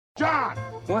John!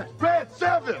 What? Red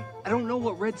 7! I don't know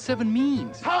what Red 7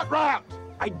 means. Hot route!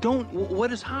 I don't.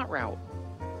 What is hot route?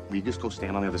 Will you just go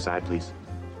stand on the other side, please?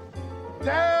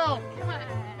 Down!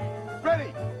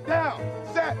 Ready, down,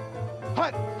 set,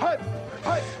 hut, hut,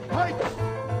 hut, hut!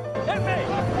 Hit me!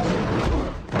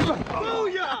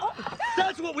 Booyah!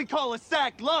 That's what we call a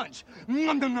sack lunch.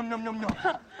 Nom, nom, nom, nom, nom, nom.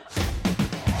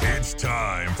 It's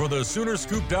time for the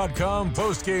Soonerscoop.com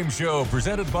postgame show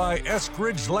presented by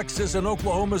Eskridge Lexus in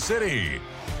Oklahoma City.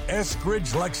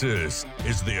 Eskridge Lexus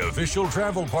is the official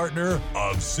travel partner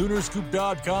of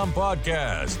Soonerscoop.com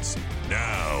podcasts.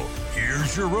 Now,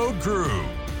 here's your road crew,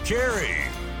 Carrie,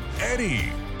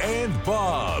 Eddie, and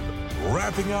Bob,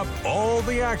 wrapping up all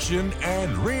the action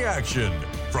and reaction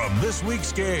from this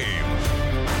week's game.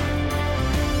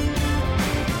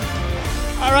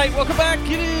 All right, welcome back.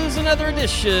 It is another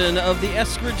edition of the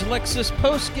Eskridge Lexus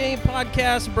postgame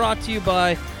podcast brought to you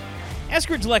by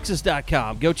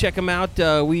EskridgeLexus.com. Go check them out.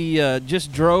 We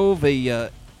just drove a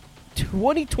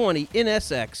 2020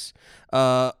 NSX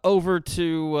over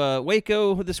to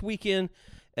Waco this weekend,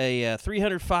 a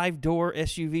 305-door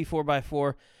SUV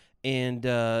 4x4, and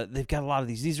they've got a lot of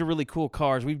these. These are really cool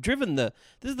cars. We've driven this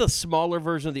is the smaller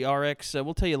version of the RX.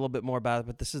 We'll tell you a little bit more about it,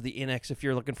 but this is the NX if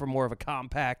you're looking for more of a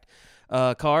compact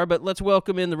car. But let's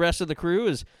welcome in the rest of the crew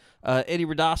as Eddie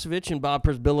Radosevich and Bob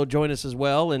Przbillo join us as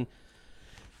well. And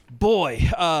boy,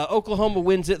 Oklahoma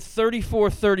wins it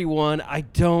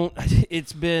 34-31.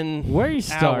 It's been where you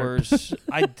hours.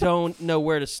 I don't know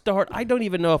where to start. I don't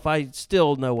even know if I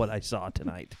still know what I saw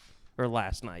tonight or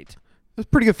last night. It was a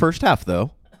pretty good first half,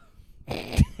 though.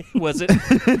 Was it?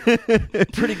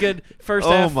 Pretty good first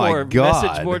half for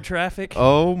message board traffic?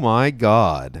 Oh, my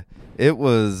God. It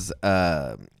was,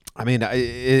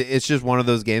 it's just one of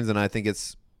those games, and I think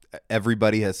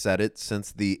everybody has said it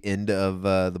since the end of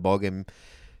the ballgame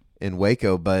in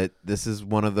Waco, but this is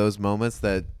one of those moments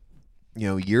that,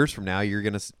 years from now, you're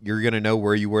gonna know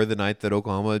where you were the night that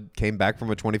Oklahoma came back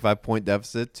from a 25-point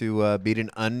deficit to beat an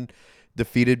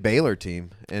undefeated Baylor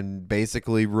team and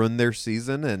basically ruin their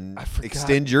season and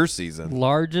extend your season.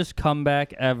 Largest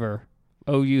comeback ever,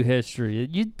 OU history.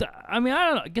 I don't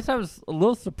know. I guess I was a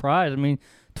little surprised.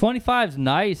 25 is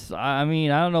nice. I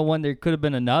don't know when there could have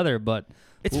been another, but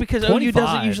it's because 25. OU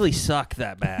doesn't usually suck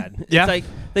that bad. Yeah. It's like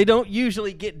they don't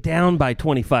usually get down by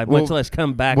 25, much less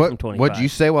come back from 25. What'd you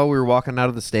say while we were walking out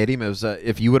of the stadium? It was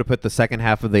if you would have put the second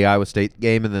half of the Iowa State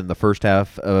game and then the first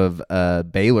half of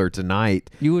Baylor tonight,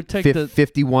 you would take the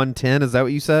 51-10. Is that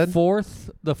what you said?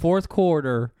 The fourth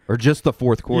quarter. Or just the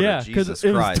fourth quarter? Yeah, Jesus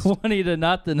it Christ. was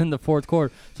 20-0 in the fourth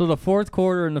quarter. So the fourth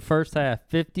quarter in the first half,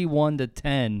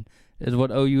 51-10. Is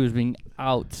what OU is being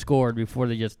outscored before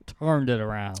they just turned it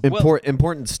around.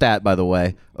 Important stat, by the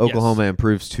way. Oklahoma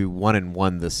improves to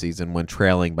 1-1 this season when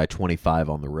trailing by 25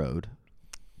 on the road.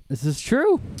 This is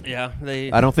true. Yeah,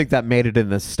 I don't think that made it in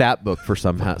the stat book for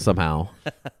somehow.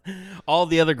 All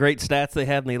the other great stats they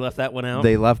had, and they left that one out.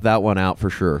 They left that one out for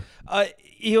sure. And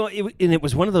it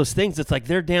was one of those things. It's like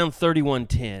they're down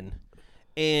 31-10,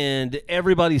 and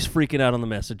everybody's freaking out on the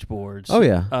message boards. Oh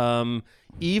yeah.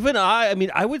 Even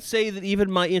I would say that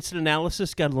even my instant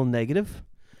analysis got a little negative.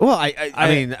 Well,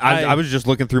 I was just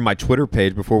looking through my Twitter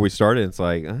page before we started. It's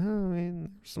like,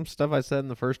 some stuff I said in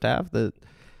the first half that,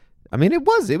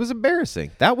 it was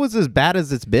embarrassing. That was as bad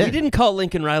as it's been. We didn't call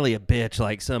Lincoln Riley a bitch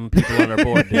like some people on our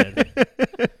board did.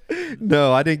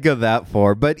 No, I didn't go that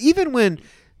far. But even when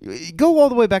go all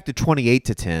the way back to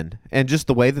 28-10, and just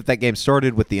the way that game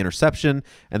started with the interception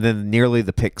and then nearly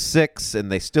the pick six,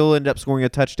 and they still end up scoring a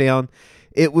touchdown.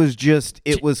 It was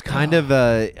kind of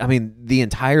the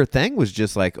entire thing was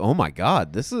just like, oh my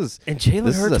God, this is. And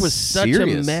Jalen Hurts was such a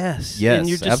mess. Yes, and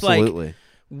you're just absolutely. Like,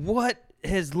 what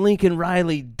has Lincoln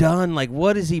Riley done? Like,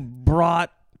 what has he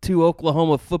brought to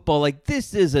Oklahoma football? Like,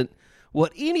 this isn't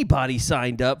what anybody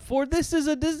signed up for. This is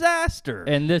a disaster.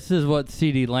 And this is what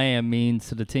CeeDee Lamb means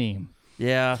to the team.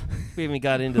 Yeah, we haven't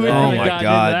got into that. Oh my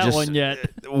God, that one yet.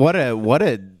 What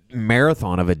a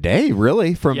marathon of a day,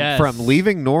 really, from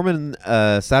leaving Norman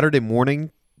Saturday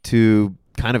morning to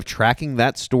kind of tracking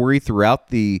that story throughout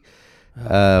the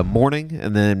morning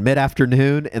and then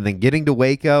mid-afternoon and then getting to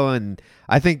Waco. And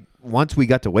I think once we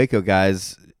got to Waco,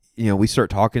 guys, we start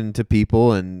talking to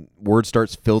people and word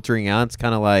starts filtering out. It's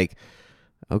kind of like,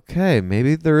 okay,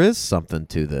 maybe there is something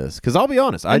to this. Because I'll be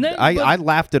honest, I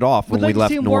laughed it off when we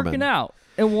left Norman. Working out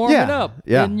and warming up.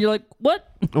 Yeah. And you're like, what?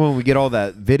 When we get all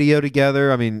that video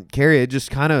together, Carrie, it just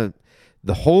kind of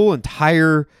the whole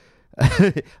entire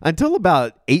until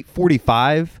about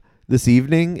 8:45 this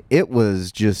evening, it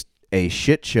was just a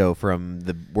shit show from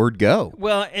the word go.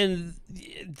 Well, and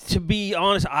to be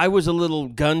honest, I was a little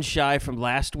gun shy from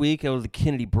last week over the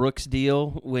Kennedy Brooks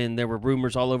deal when there were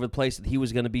rumors all over the place that he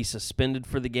was going to be suspended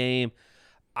for the game.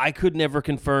 I could never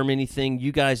confirm anything.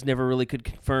 You guys never really could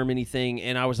confirm anything.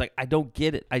 And I was like, I don't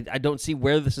get it. I don't see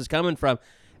where this is coming from.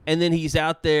 And then he's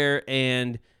out there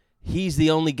and he's the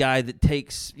only guy that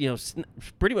takes,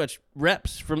 pretty much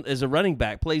reps from as a running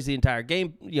back, plays the entire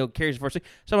game, carries the first thing.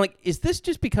 So I'm like, is this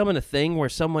just becoming a thing where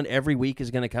someone every week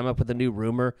is going to come up with a new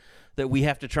rumor that we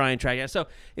have to try and track out? So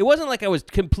it wasn't like I was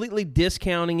completely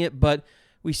discounting it, but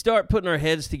we start putting our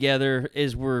heads together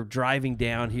as we're driving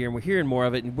down here, and we're hearing more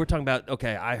of it, and we're talking about,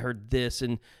 okay, I heard this,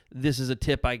 and this is a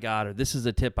tip I got, or this is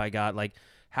a tip I got. Like,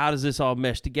 how does this all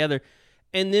mesh together?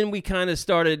 And then we kind of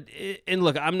started, and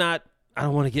look, I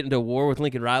don't want to get into a war with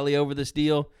Lincoln Riley over this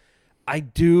deal. I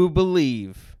do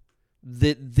believe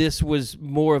that this was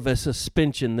more of a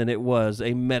suspension than it was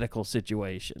a medical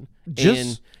situation.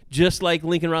 And just like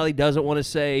Lincoln Riley doesn't want to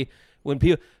say when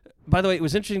people, by the way, it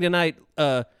was interesting tonight,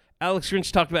 Alex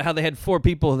Grinch talked about how they had 4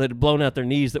 people that had blown out their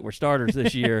knees that were starters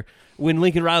this year, when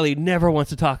Lincoln Riley never wants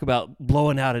to talk about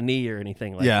blowing out a knee or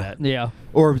anything like that. Yeah.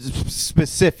 Or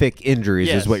specific injuries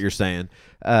is what you're saying.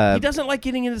 He doesn't like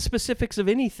getting into the specifics of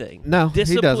anything. No,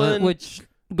 Discipline, he doesn't. Which,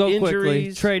 go quickly,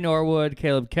 injuries. Trey Norwood,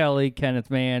 Caleb Kelly, Kenneth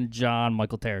Mann, John,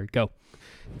 Michael Terry. Go.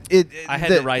 I had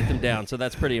to write them down, so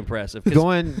that's pretty impressive.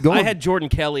 Going, I had Jordan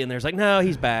Kelly, and there's like, no,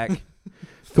 he's back.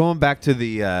 Going back to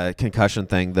the concussion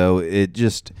thing, though,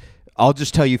 I'll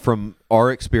just tell you from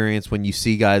our experience, when you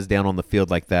see guys down on the field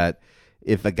like that,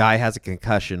 if a guy has a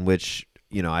concussion, which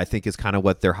I think is kind of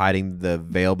what they're hiding the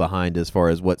veil behind as far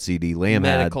as what CD Lamb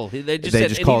medical. had. They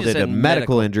just called it a medical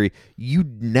medical injury. You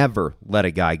never let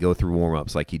a guy go through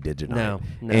warm-ups like he did tonight.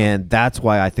 No. And that's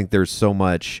why I think there's so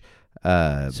much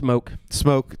smoke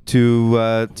to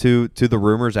the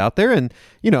rumors out there. And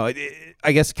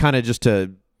I guess kind of just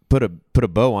to put a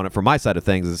bow on it from my side of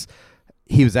things is,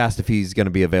 he was asked if he's going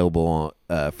to be available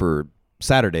for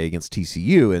Saturday against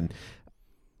TCU, and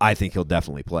I think he'll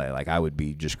definitely play. Like, I would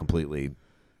be just completely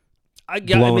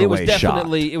blown away,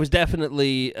 shocked. It was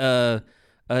definitely a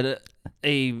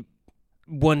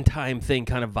one-time thing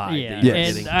kind of vibe. Yeah,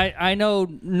 Yes. and I know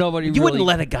nobody. You wouldn't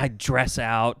let a guy dress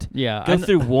out, Yeah, go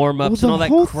through warm-ups Well, and all the that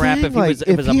whole crap thing, if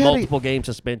it was a he had multiple-game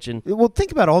suspension. Well,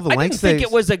 think about all the I lengths. didn't think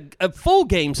it was a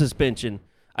full-game suspension.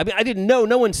 I mean, I didn't know.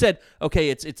 No one said, okay,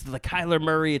 it's the Kyler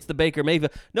Murray, it's the Baker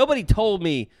Mayfield. Nobody told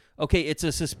me, okay, it's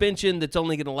a suspension that's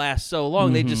only going to last so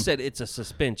long. They just said it's a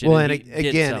suspension. Well, and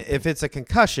again, if it's a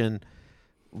concussion,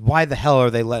 why the hell are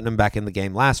they letting him back in the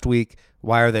game last week?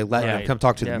 Why are they letting him come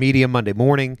talk to the media Monday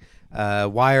morning?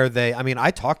 Why are they? I mean,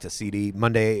 I talked to CD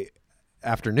Monday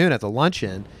afternoon at the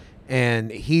luncheon,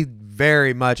 and he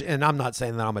very much, and I'm not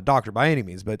saying that I'm a doctor by any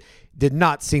means, but did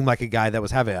not seem like a guy that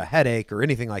was having a headache or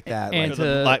anything like that.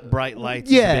 And bright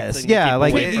lights. Yes, yeah.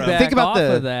 Like, think about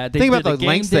the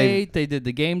lengths they did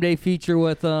the game day feature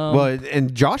with them. Well,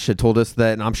 and Josh had told us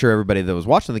that, and I'm sure everybody that was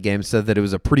watching the game said that it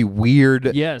was a pretty weird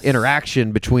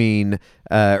interaction between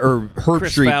Herb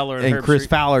Street and Chris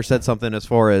Fowler said something as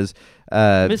far as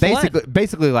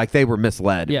basically like they were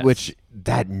misled, which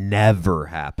that never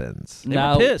happens. They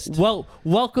were pissed. Well,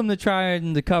 welcome to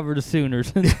trying to cover the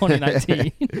Sooners in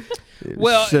 2019.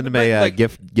 Well, send them a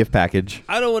gift package.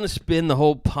 I don't want to spend the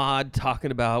whole pod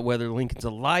talking about whether Lincoln's a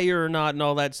liar or not and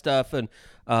all that stuff. And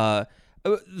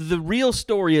the real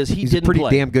story is he's didn't a pretty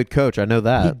play. damn good coach. I know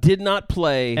that. He did not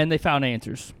play. And they found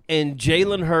answers. And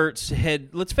Jalen Hurts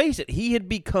had, let's face it, he had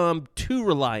become too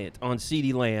reliant on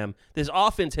CeeDee Lamb. This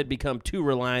offense had become too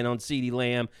reliant on CeeDee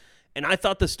Lamb. And I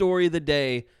thought the story of the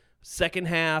day, second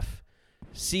half,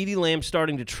 CeeDee Lamb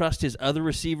starting to trust his other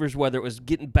receivers, whether it was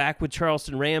getting back with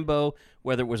Charleston Rambo,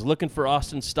 whether it was looking for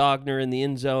Austin Stogner in the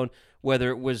end zone, whether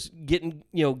it was getting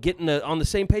on the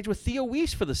same page with Theo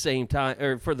Weiss for the same time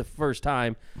or for the first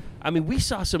time. I mean, we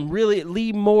saw some really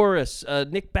Lee Morris,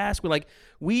 Nick Basquin, like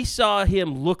we saw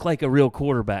him look like a real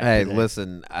quarterback. Hey, today.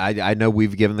 listen, I know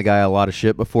we've given the guy a lot of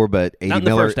shit before, but Not in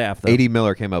the first half, though. A.D.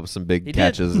 Miller came up with some big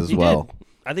catches as He well. did.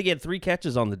 I think he had 3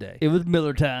 catches on the day. It was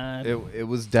Miller time. It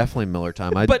was definitely Miller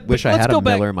time. I But wish I let's had go a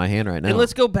back- Miller in my hand right now. And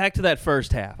let's go back to that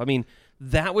first half. I mean,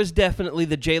 that was definitely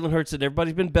the Jalen Hurts that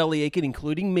everybody's been belly aching,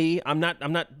 including me. I'm not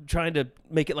trying to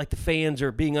make it like the fans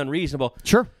are being unreasonable.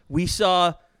 Sure. We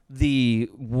saw the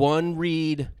one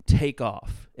read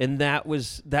takeoff, and that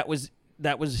was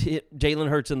hit Jalen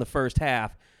Hurts in the first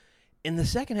half. In the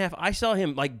second half, I saw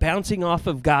him like bouncing off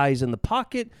of guys in the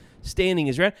pocket, standing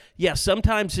his ground. Yeah,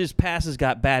 sometimes his passes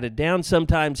got batted down.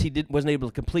 Sometimes he wasn't able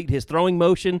to complete his throwing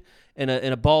motion, and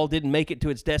a ball didn't make it to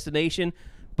its destination.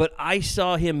 but I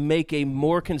saw him make a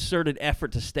more concerted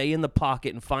effort to stay in the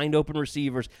pocket and find open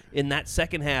receivers in that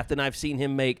second half than I've seen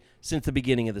him make since the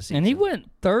beginning of the season. And he went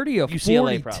 30 of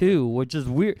UCLA 42, which is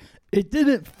weird. It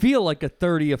didn't feel like a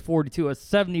 30 of 42, a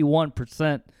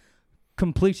 71%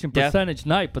 completion percentage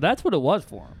night, but that's what it was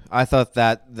for him. I thought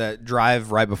that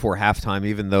drive right before halftime,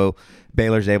 even though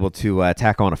Baylor's able to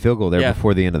tack on a field goal there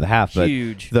before the end of the half, but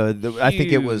huge. I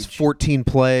think it was 14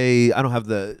 play. I don't have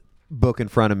the book in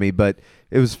front of me, but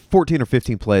it was 14 or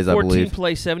 15 plays, I believe. 14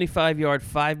 play, 75-yard,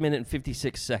 5 minute and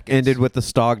 56 seconds. Ended with the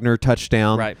Stogner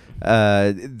touchdown. Right.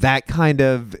 That kind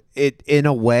of, it in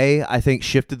a way, I think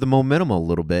shifted the momentum a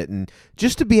little bit. And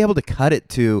just to be able to cut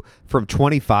it from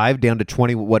 25 down to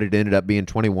 20, what it ended up being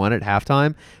 21 at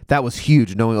halftime, that was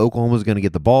huge, knowing Oklahoma was going to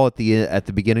get the ball at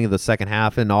the beginning of the second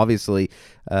half. And obviously,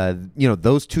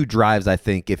 those two drives, I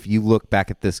think, if you look back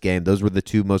at this game, those were the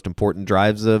two most important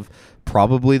drives of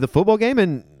probably the football game.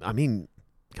 And, I mean,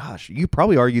 gosh, you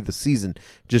probably argue the season,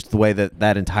 just the way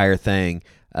that entire thing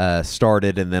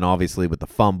started, and then obviously with the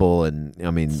fumble, and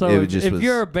I mean, so it just if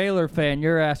you're a Baylor fan,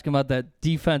 you're asking about that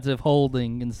defensive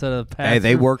holding instead of pass. Hey,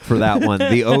 they worked for that one.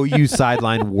 The OU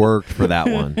sideline worked for that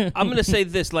one. I'm going to say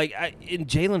this: and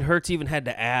Jalen Hurts even had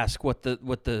to ask what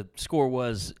the score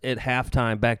was at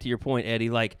halftime. Back to your point, Eddie,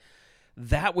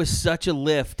 that was such a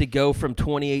lift to go from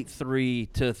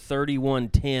 28-3 to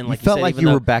 31-10. You felt like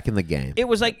you were back in the game. It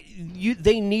was like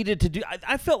they needed to do.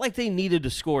 I felt like they needed to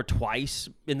score twice,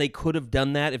 and they could have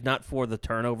done that if not for the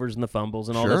turnovers and the fumbles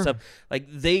and all that stuff. Like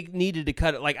they needed to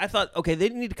cut it. Like I thought, okay, they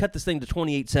need to cut this thing to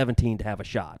 28-17 to have a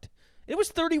shot. It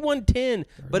was 31-10,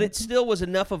 but it still was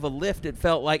enough of a lift. It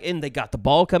felt like, and they got the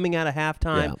ball coming out of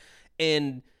halftime,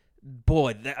 and.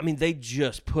 Boy, they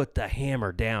just put the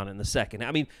hammer down in the second.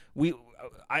 I mean,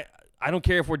 I don't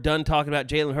care if we're done talking about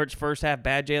Jalen Hurts first half,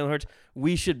 bad Jalen Hurts.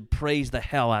 We should praise the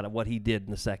hell out of what he did in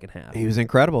the second half. He was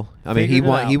incredible. I mean, he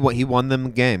won them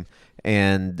the game,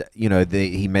 and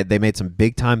they made some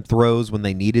big time throws when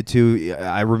they needed to.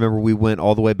 I remember we went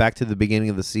all the way back to the beginning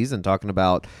of the season talking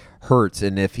about Hurts,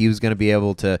 and if he was going to be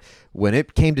able to, when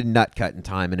it came to nut cutting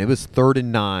time, and it was 3rd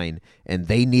and 9, and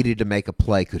they needed to make a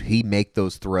play, could he make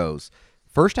those throws?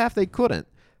 First half they couldn't.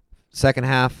 Second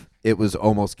half it was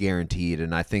almost guaranteed,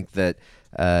 and I think that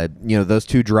those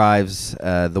two drives,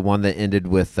 the one that ended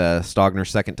with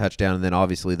Stogner's second touchdown, and then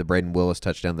obviously the Braden Willis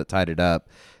touchdown that tied it up,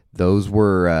 those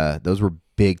were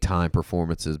big time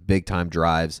performances, big time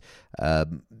drives.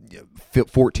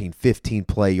 15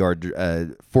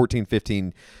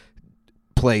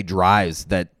 play drives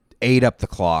that ate up the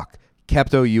clock,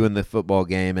 kept OU in the football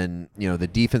game, and the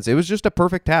defense. It was just a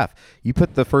perfect half. You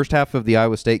put the first half of the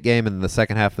Iowa State game and the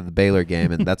second half of the Baylor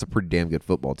game, and that's a pretty damn good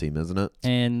football team, isn't it?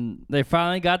 And they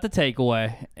finally got the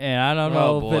takeaway, and I don't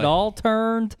know if it all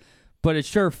turned, but it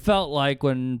sure felt like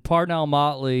when Parnell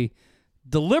Motley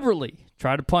deliberately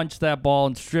tried to punch that ball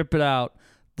and strip it out,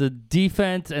 the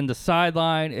defense and the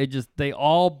sideline, they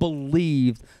all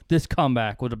believed this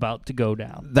comeback was about to go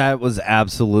down. That was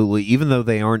absolutely, even though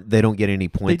they don't get any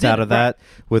points out of that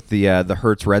with the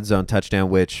Hurts red zone touchdown,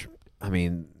 which I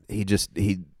mean, he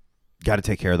got to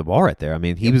take care of the ball right there. I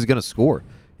mean, he was going to score.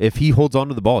 If he holds on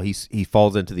to the ball, he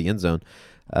falls into the end zone.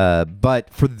 But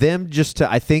for them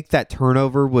I think that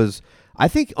turnover was, I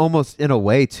think almost in a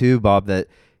way too, Bob, that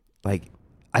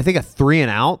I think a 3 and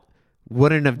out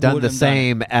wouldn't have done the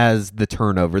same as the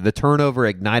turnover. The turnover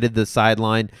ignited the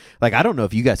sideline. I don't know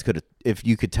if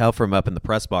you could tell from up in the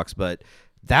press box, but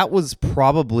that was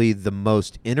probably the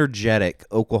most energetic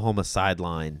Oklahoma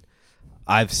sideline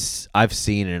I've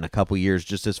seen in a couple years,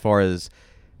 just as far as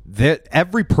that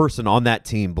every person on that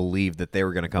team believed that they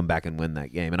were going to come back and win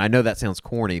that game. And I know that sounds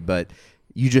corny, but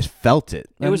you just felt it.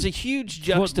 It was a huge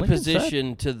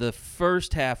juxtaposition to the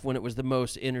first half when it was the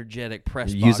most energetic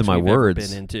press box using my we've words. ever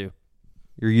been into.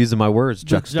 You're using my words,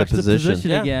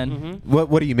 juxtaposition. Again. Mm-hmm.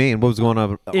 What do you mean? What was going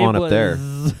on up there?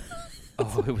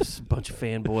 Oh, it was a bunch of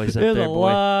fanboys up There's there, a boy.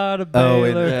 lot of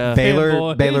Baylor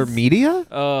fanboys. Baylor media?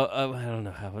 I don't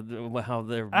know how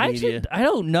their media. I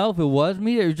don't know if it was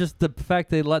media or just the fact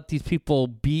they let these people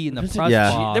be in the press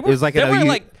box. It was like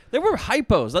there were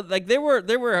hypos, like there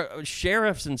were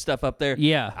sheriffs and stuff up there.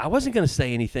 Yeah, I wasn't going to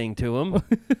say anything to them.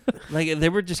 They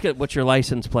were just going, "What's your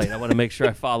license plate?" I want to make sure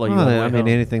I follow you. I mean,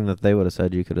 anything that they would have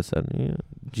said, you could have said. Yeah.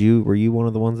 Were you one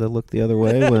of the ones that looked the other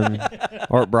way when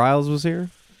Art Briles was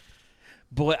here?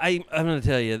 Boy, I'm going to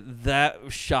tell you, that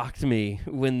shocked me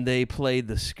when they played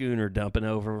the schooner dumping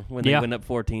over when they went up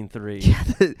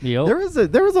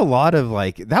 14-3. There was a lot of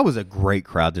that was a great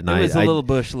crowd tonight. It was a little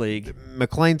Bush League.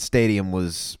 McLean Stadium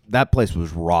that place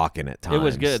was rocking at times. It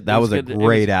was good. That was a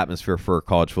great atmosphere for a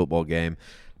college football game.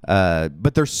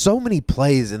 But there's so many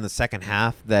plays in the second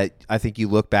half that I think you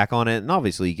look back on it, and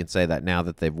obviously you can say that now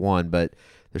that they've won, but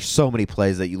there's so many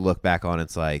plays that you look back on,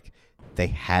 it's like they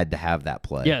had to have that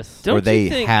play. Yes. Or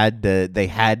they had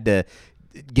to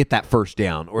get that first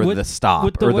down or the stop.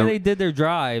 With the way they did their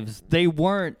drives, they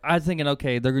weren't, I was thinking,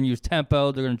 okay, they're going to use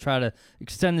tempo. They're going to try to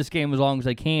extend this game as long as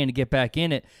they can to get back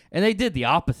in it. And they did the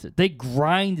opposite. They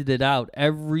grinded it out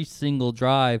every single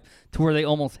drive to where they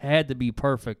almost had to be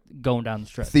perfect going down the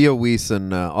stretch. Theo Weiss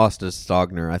and Austin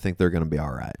Stogner, I think they're going to be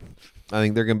all right. I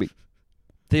think they're going to be.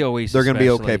 Theo Weiss, they're going to be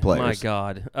okay players. My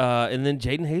God. And then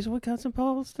Jaden Hazelwood got some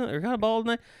balls, or got a ball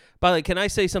tonight. By the way, can I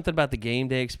say something about the game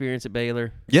day experience at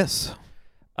Baylor? Yes.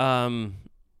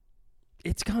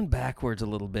 It's gone backwards a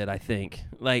little bit, I think.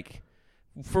 Like,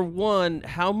 for one,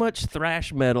 how much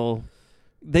thrash metal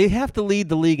they have to lead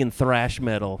the league in thrash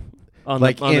metal on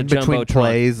like the, on in the between Jumbotron.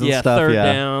 plays and stuff, third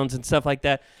yeah. downs and stuff like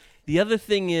that. The other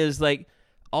thing is, like,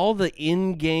 all the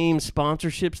in-game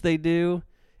sponsorships they do,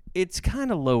 it's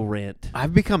kind of low rent.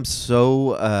 I've become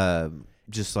so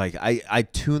just like I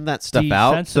tune that stuff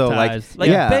out. So like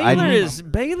yeah,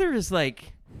 Baylor is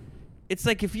like, it's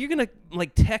like if you're gonna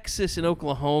like Texas and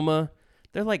Oklahoma,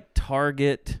 they're like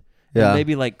Target, and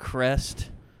maybe like Crest.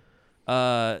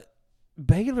 Baylor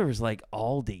is like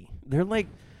Aldi. They're like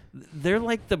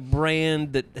the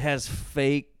brand that has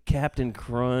fake Captain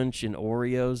Crunch and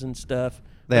Oreos and stuff.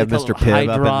 They have Mr. Pibb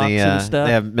up in the.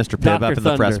 They have Mr. Pibb up in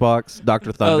the press box.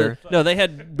 Dr. Thunder. Oh, no, they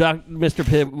had Mr.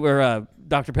 Pibb where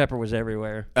Dr. Pepper was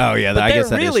everywhere. Oh yeah, I guess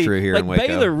that is true here in Waco.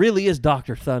 Baylor really is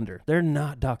Dr. Thunder. They're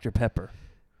not Dr. Pepper.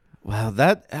 Wow,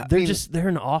 they're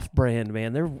an off-brand,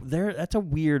 man. They're that's a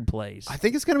weird place. I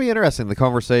think it's going to be interesting, the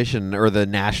conversation or the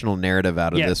national narrative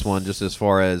out of this one, just as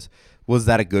far as was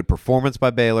that a good performance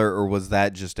by Baylor or was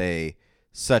that just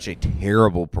such a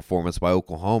terrible performance by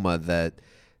Oklahoma that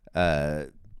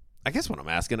I guess what I'm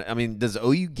asking, I mean, does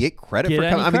OU get credit for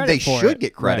coming? I mean, they should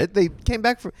get credit. Right. They came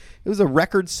back it was a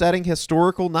record-setting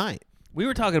historical night. We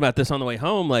were talking about this on the way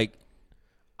home. Like,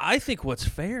 I think what's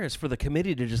fair is for the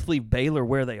committee to just leave Baylor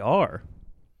where they are.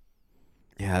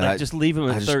 Yeah, just leave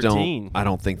them at 13. I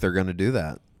don't think they're going to do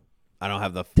that. I don't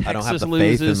have the Texas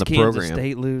faith in the program. Kansas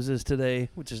State loses today,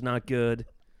 which is not good.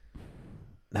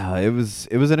 No, it was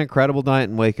an incredible night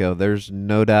in Waco. There's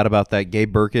no doubt about that.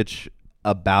 Gabe Burkich,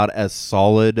 about as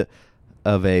solid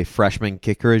of a freshman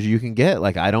kicker as you can get.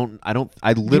 Like I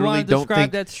literally don't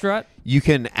think that strut? You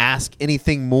can ask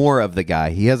anything more of the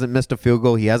guy. He hasn't missed a field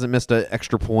goal. He hasn't missed an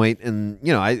extra point. And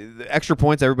extra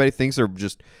points everybody thinks are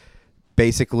just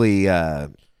basically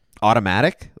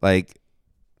automatic. Like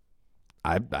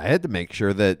I had to make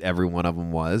sure that every one of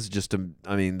them was just to.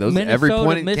 I mean, Minnesota every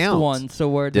point missed counts. one, so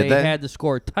where they had to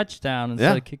score a touchdown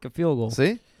instead of kick a field goal.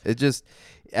 See, it just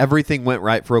everything went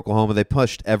right for Oklahoma. They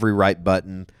pushed every right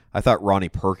button. I thought Ronnie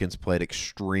Perkins played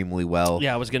extremely well.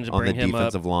 Yeah, I was going to on bring the him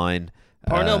defensive line.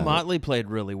 Parnell Motley played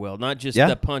really well. Not just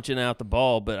the punching out the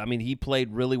ball, but I mean he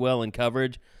played really well in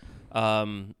coverage.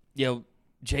 Jaden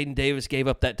Davis gave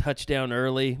up that touchdown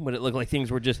early when it looked like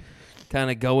things were just kind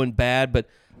of going bad. But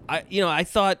I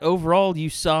thought overall you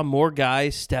saw more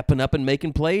guys stepping up and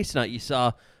making plays tonight. You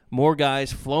saw more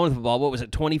guys flowing the ball. What was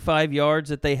it, 25 yards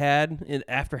that they had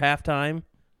after halftime,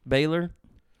 Baylor?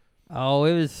 Oh,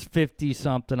 it was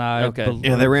 50-something.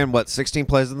 Yeah, they ran, 16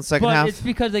 plays in the second half? But it's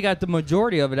because they got the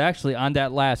majority of it, actually, on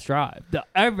that last drive.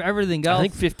 Everything else... I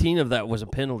think 15 of that was a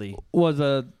penalty. Was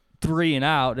a 3 and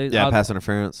out. Pass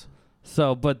interference.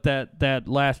 So, but that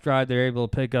last drive, they were able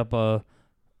to pick up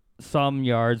some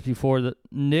yards before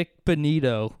Nick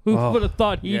Benito. Who would have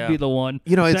thought he'd be the one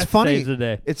it's funny. Saves the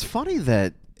day. It's funny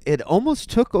that it almost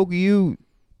took OU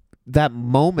that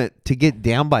moment to get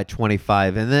down by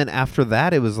 25, and then after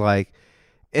that it was like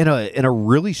in a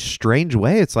really strange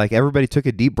way, it's like everybody took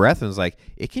a deep breath and was like,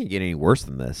 it can't get any worse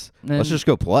than this. Let's just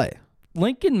go play.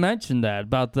 Lincoln mentioned that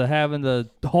about having the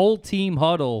whole team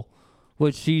huddle,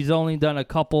 which she's only done a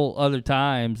couple other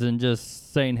times, and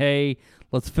just saying, hey,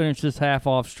 let's finish this half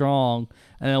off strong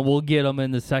and then we'll get them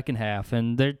in the second half.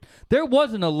 And there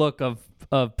wasn't a look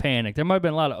of panic. There might have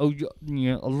been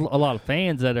a lot of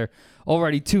fans that are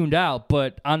already tuned out,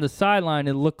 but on the sideline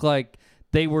it looked like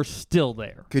they were still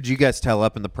there. Could you guys tell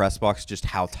up in the press box just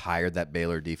how tired that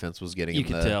Baylor defense was getting? You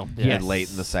could tell. Late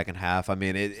in the second half. I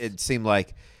mean, it seemed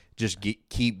like just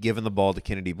keep giving the ball to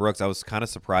Kennedy Brooks. I was kind of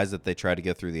surprised that they tried to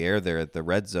get through the air there at the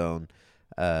red zone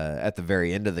at the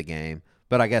very end of the game.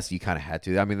 But I guess you kind of had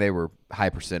to. I mean, they were high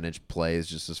percentage plays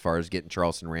just as far as getting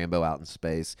Charleston Rambo out in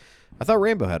space. I thought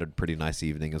Rambo had a pretty nice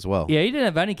evening as well. Yeah, he didn't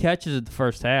have any catches at the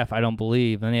first half, I don't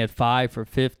believe. And he had 5 for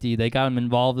 50. They got him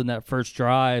involved in that first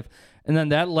drive. And then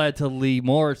that led to Lee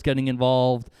Morris getting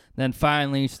involved. Then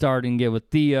finally starting to get with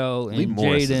Theo and Lee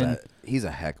Morris Jaden. He's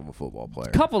a heck of a football player.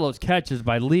 A couple of those catches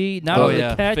by Lee, not only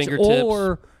the catch fingertips.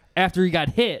 or after he got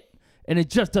hit. And it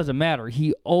just doesn't matter.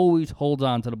 He always holds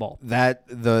on to the ball. That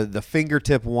the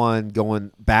fingertip one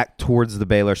going back towards the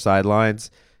Baylor sidelines,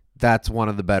 that's one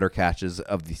of the better catches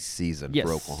of the season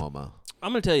for Oklahoma.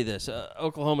 I'm going to tell you this.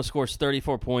 Oklahoma scores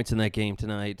 34 points in that game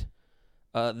tonight.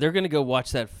 They're going to go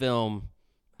watch that film,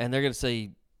 and they're going to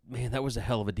say, man, that was a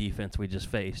hell of a defense we just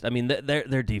faced. I mean,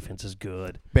 their defense is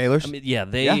good. Baylor's? I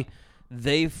mean,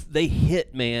 they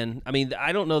hit, man. I mean,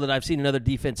 I don't know that I've seen another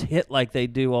defense hit like they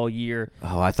do all year.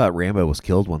 Oh, I thought Rambo was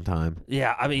killed one time.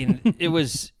 Yeah, I mean, it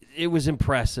was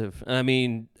impressive. I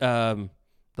mean, the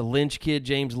Lynch kid,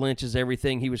 James Lynch, is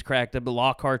everything. He was cracked up. The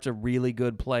Lockhart's a really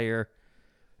good player.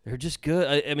 They're just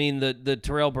good. I mean, the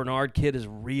Terrell Bernard kid is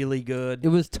really good. It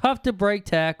was tough to break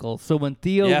tackles. So when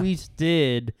Theo Weiss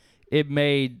did, it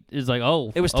was like,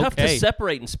 oh, it was tough to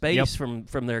separate in space from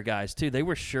their guys too. They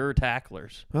were sure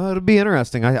tacklers. Well, it'll be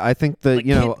interesting. I think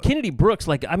that Kennedy Brooks.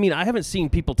 Like, I mean, I haven't seen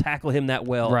people tackle him that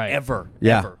well ever.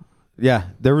 Yeah, ever. Yeah.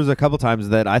 There was a couple times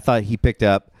that I thought he picked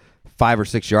up 5 or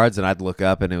 6 yards, and I'd look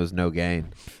up and it was no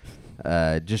gain.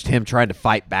 Just him trying to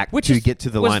fight back to get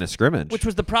to the line of scrimmage, which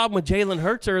was the problem with Jalen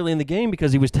Hurts early in the game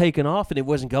because he was taking off and it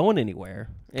wasn't going anywhere,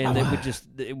 and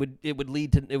it would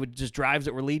lead to drives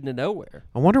that were leading to nowhere.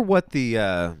 I wonder what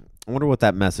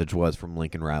that message was from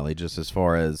Lincoln Riley, just as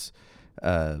far as,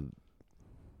 I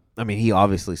mean, he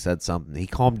obviously said something. He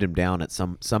calmed him down at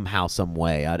somehow, some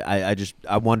way.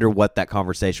 I wonder what that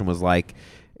conversation was like,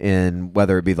 in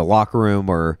whether it be the locker room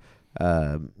or.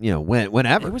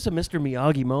 Whenever it was a Mr.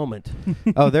 Miyagi moment.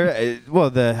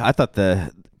 I thought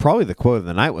probably the quote of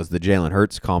the night was the Jalen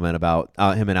Hurts comment about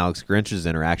him and Alex Grinch's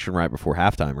interaction right before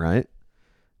halftime, right?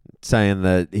 Saying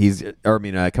that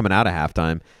coming out of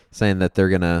halftime, saying that they're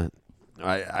gonna.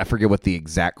 I forget what the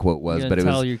exact quote was, but it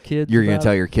was you're gonna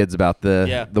tell your kids about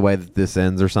the way that this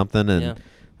ends or something, and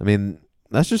I mean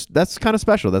that's kind of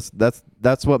special.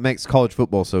 That's what makes college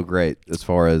football so great as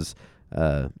far as.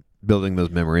 Building those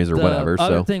memories or whatever. The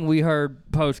other thing we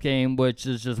heard post-game, which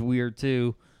is just weird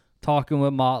too, talking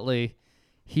with Motley,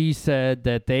 he said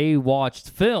that they watched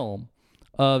film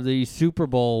of the Super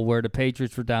Bowl where the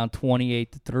Patriots were down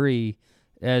 28-3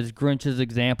 as Grinch's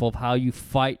example of how you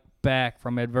fight back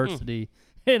from adversity.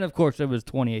 And, of course, it was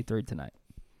 28-3 tonight.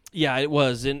 Yeah, it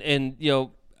was. And you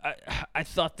know, I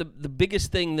thought the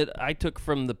biggest thing that I took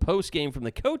from the post-game from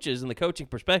the coaches and the coaching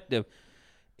perspective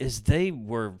is they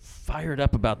were fired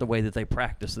up about the way that they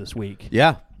practiced this week.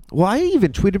 Yeah. Well, I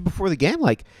even tweeted before the game,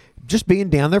 like, just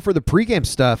being down there for the pregame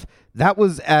stuff, that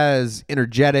was as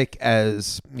energetic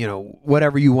as,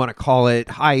 whatever you want to call it,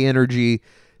 high energy.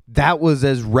 That was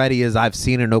as ready as I've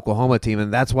seen an Oklahoma team,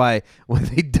 and that's why when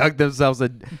they dug themselves a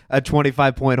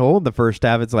 25-point hole in the first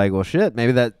half, it's like, well, shit,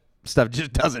 maybe that stuff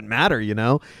just doesn't matter,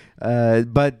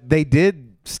 But they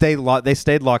did stay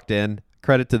locked in.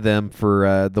 Credit to them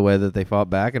for the way that they fought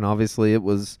back, and obviously it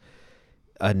was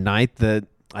a night that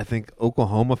I think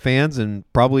Oklahoma fans and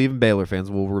probably even Baylor fans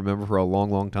will remember for a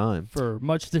long, long time. For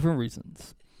much different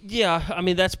reasons. Yeah, I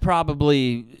mean, that's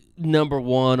probably number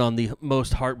one on the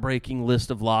most heartbreaking list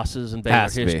of losses in Baylor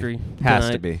history. Has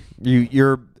to be.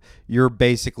 You're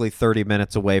basically 30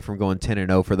 minutes away from going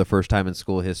 10-0 for the first time in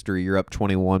school history. You're up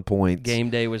 21 points. Game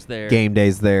day was there. Game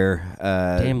day's there.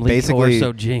 Damn, Lee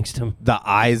Corso jinxed him. The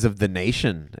eyes of the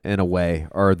nation, in a way,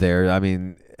 are there. I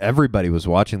mean, everybody was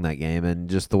watching that game, and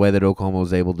just the way that Oklahoma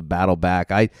was able to battle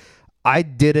back. I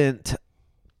didn't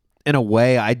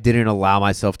allow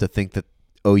myself to think that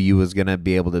OU was going to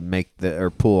be able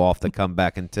to pull off the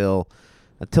comeback until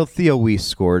Theo Weiss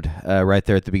scored right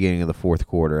there at the beginning of the fourth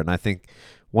quarter, and I think.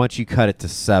 Once you cut it to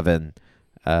 7,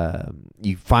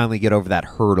 you finally get over that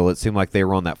hurdle. It seemed like they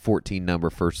were on that 14 number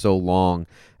for so long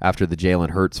after the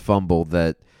Jalen Hurts fumble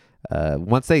that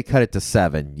once they cut it to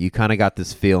 7, you kind of got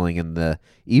this feeling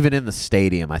even in the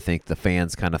stadium, I think the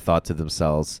fans kind of thought to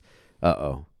themselves,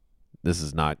 uh-oh, this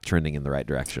is not trending in the right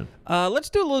direction. Let's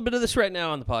do a little bit of this right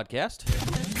now on the podcast.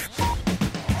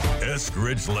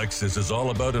 Eskridge Lexus is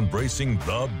all about embracing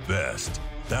the best.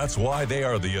 That's why they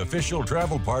are the official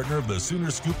travel partner of the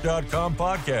Soonerscoop.com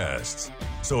podcasts.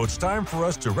 So it's time for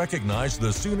us to recognize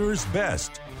the Sooners'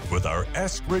 best with our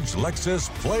Eskridge Lexus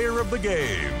Player of the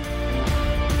Game.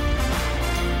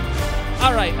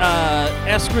 All right,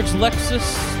 Eskridge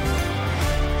Lexus.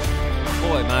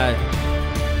 Boy, my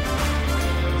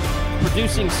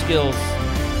producing skills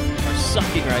are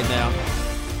sucking right now.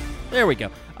 There we go.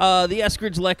 The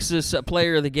Eskridge Lexus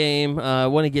Player of the Game. I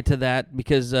want to get to that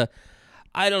because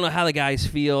I don't know how the guys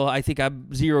feel. I think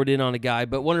I've zeroed in on a guy,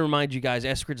 but want to remind you guys,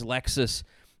 Eskridge Lexus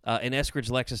and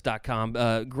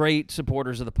EskridgeLexus.com, great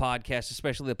supporters of the podcast,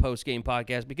 especially the post-game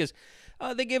podcast, because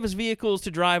they give us vehicles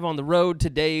to drive on the road.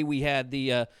 Today we had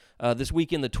this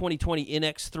weekend the 2020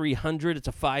 NX 300. It's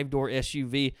a 5-door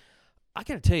SUV. I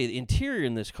got to tell you, the interior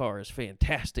in this car is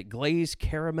fantastic. Glazed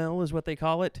caramel is what they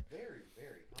call it. Very,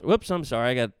 very comfy. Whoops, I'm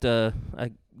sorry.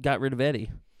 I got rid of Eddie.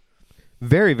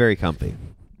 Very, very comfy.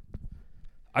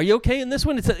 Are you okay in this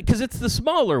one? Because it's the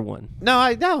smaller one. No,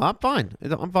 I'm fine.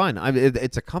 I'm fine.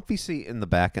 It's a comfy seat in the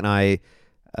back, and I'm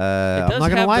not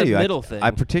going to lie to you.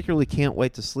 I particularly can't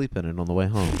wait to sleep in it on the way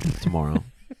home tomorrow.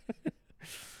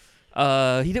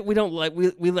 He'll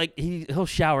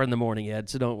shower in the morning, Ed,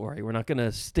 so don't worry. We're not going to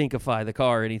stinkify the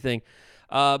car or anything.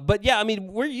 But yeah, I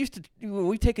mean,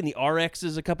 we've taken the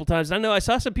RXs a couple times. I know I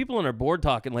saw some people on our board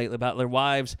talking lately about their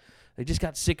wives. They just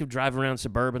got sick of driving around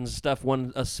Suburbans and stuff,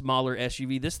 a smaller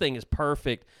SUV. This thing is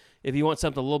perfect if you want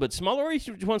something a little bit smaller or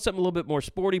you want something a little bit more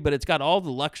sporty, but it's got all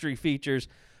the luxury features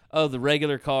of the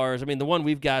regular cars. I mean, the one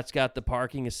we've got's got the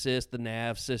parking assist, the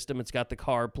nav system. It's got the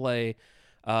CarPlay.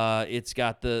 It's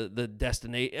got the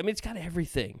destination. I mean, it's got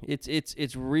everything.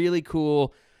 It's really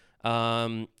cool.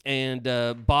 Bob and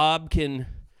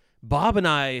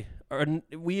I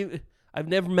I've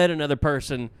never met another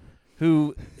person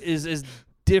who is as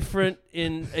different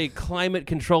in a climate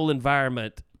controlled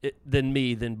environment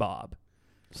than Bob.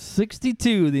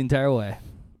 62 the entire way.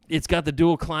 It's got the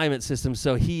dual climate system,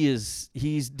 so he's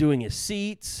doing his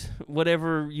seats,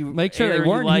 whatever you make sure they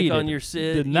weren't like heated. On your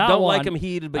sit. Did you not don't want, like them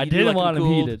heated, but I you didn't do like want them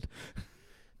them cooled. heated.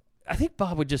 I think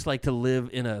Bob would just like to live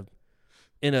in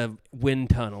a wind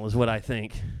tunnel, is what I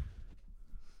think.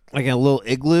 Like a little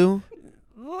igloo.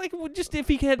 Like just if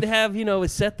he had to have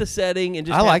set the setting and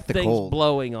just I like have the things cold.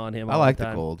 blowing on him. I like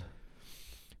the cold.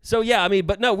 So yeah, I mean,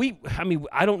 but no,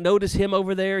 I don't notice him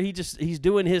over there. He's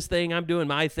doing his thing. I'm doing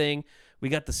my thing. We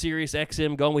got the Sirius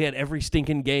XM going. We had every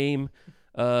stinking game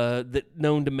that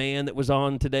known to man that was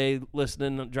on today,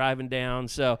 listening, driving down.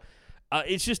 So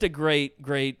it's just a great,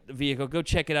 great vehicle. Go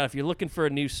check it out. If you're looking for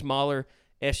a new, smaller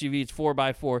SUV, it's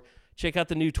 4x4. Check out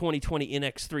the new 2020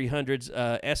 NX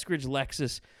 300s, Eskridge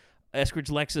Lexus,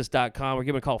 EskridgeLexus.com, or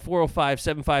give them a call,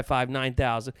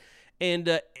 405-755-9000.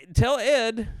 And tell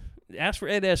Ed, ask for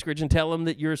Ed Eskridge and tell him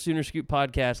that you're a Sooner Scoop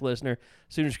podcast listener,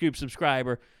 Sooner Scoop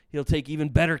subscriber. He'll take even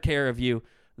better care of you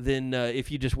than if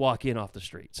you just walk in off the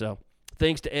street. So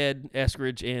thanks to Ed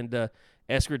Eskridge and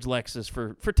Eskridge Lexus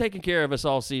for taking care of us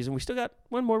all season. We still got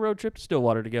one more road trip to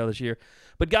Stillwater to go this year.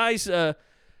 But guys,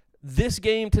 this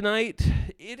game tonight,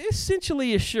 it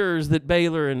essentially assures that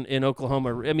Baylor and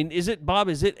Oklahoma, I mean, is it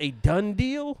a done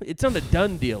deal? It's not a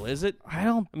done deal, is it? I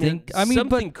don't think. I mean,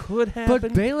 something could happen.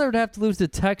 But Baylor would have to lose to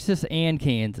Texas and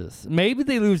Kansas. Maybe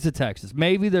they lose to Texas.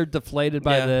 Maybe they're deflated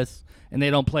by this and they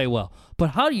don't play well. But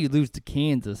how do you lose to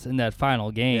Kansas in that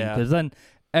final game? Because then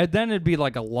it'd be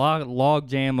like a log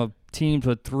jam of teams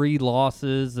with 3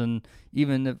 losses, and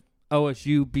even if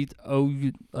OSU beats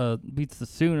the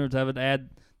Sooners, I would add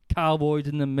Cowboys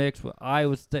in the mix with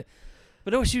Iowa State.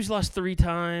 But OSU's lost 3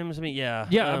 times. I mean,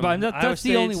 but that's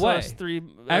the only way. Lost 3,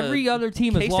 every other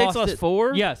team has K-State's lost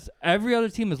 4? Yes, every other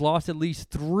team has lost at least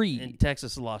 3. And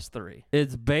Texas has lost 3.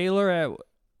 It's Baylor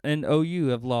and OU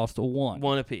have lost 1.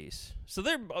 1 apiece. So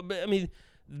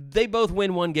they both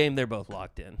win 1 game. They're both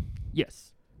locked in.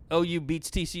 Yes. OU beats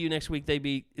TCU next week.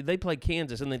 They play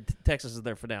Kansas, and then Texas is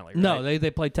their finale, right? No,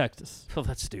 they play Texas. Oh,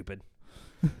 that's stupid.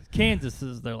 Kansas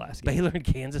is their last game. Baylor and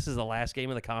Kansas is the last game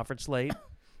of the conference slate.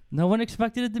 No one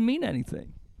expected it to mean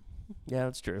anything. Yeah,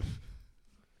 that's true.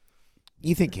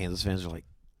 You think Kansas fans are like,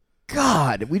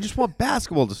 God, we just want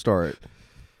basketball to start.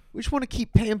 We just want to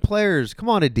keep paying players. Come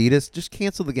on, Adidas, just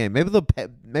cancel the game. Maybe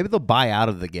they'll buy out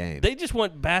of the game. They just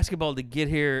want basketball to get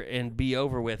here and be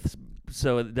over with,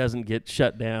 so it doesn't get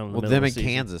shut down. Well, them in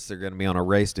Kansas, they're going to be on a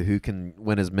race to who can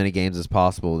win as many games as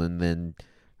possible, and then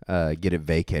get it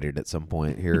vacated at some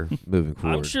point here moving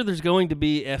forward. I'm sure there's going to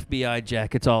be FBI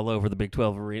jackets all over the Big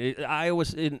 12 arena.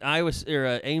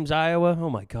 Ames, Iowa. Oh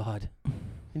my God,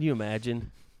 can you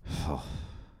imagine?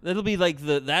 That'll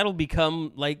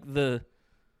become like the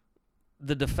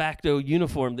de facto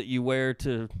uniform that you wear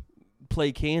to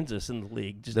play Kansas in the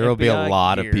league. There will be a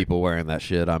lot of people wearing that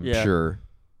shit, I'm sure.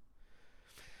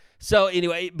 So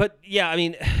anyway, but yeah, I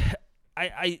mean,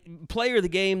 I player of the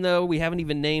game though, we haven't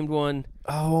even named one.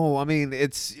 Oh, I mean,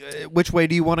 it's which way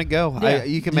do you want to go? Yeah.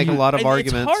 You can make a lot of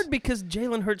arguments. It's hard because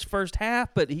Jalen Hurts' first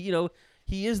half, but he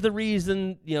is the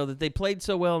reason that they played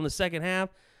so well in the second half.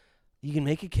 You can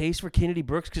make a case for Kennedy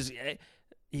Brooks because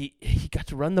he got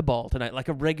to run the ball tonight like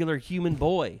a regular human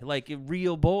boy, like a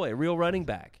real boy, a real running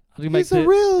back. He's a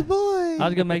real boy. I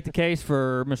was gonna make the case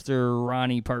for Mr.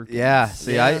 Ronnie Perkins. Yeah.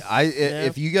 See,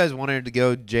 if you guys wanted to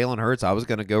go Jalen Hurts, I was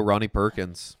gonna go Ronnie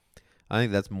Perkins. I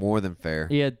think that's more than fair.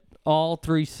 He had all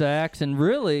 3 sacks, and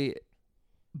really,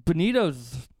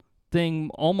 Benito's thing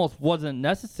almost wasn't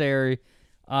necessary.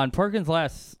 On Perkins'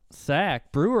 last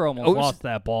sack, Brewer almost lost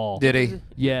that ball. Did he?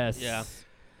 Yes. Yeah.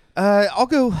 I'll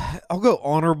go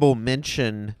honorable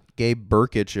mention Gabe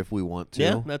Burkich if we want to.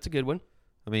 Yeah, that's a good one.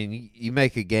 I mean, you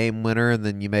make a game winner and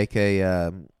then you make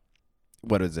a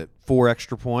 4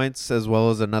 extra points as well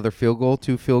as another field goal,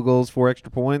 2 field goals, 4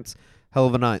 extra points. Hell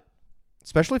of a night,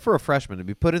 especially for a freshman to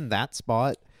be put in that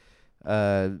spot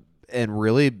and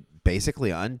really basically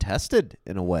untested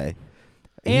in a way.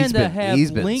 And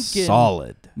He's been Lincoln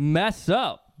solid. Mess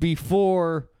up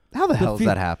before. How the hell does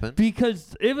that happen?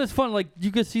 Because it was fun. Like,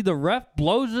 you could see the ref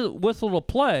blows the whistle to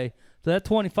play. So that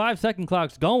 25-second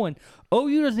clock's going.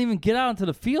 OU doesn't even get out into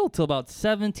the field till about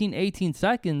 17, 18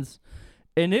 seconds.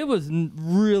 And it was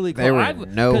really close. They were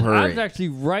in no hurry. I was actually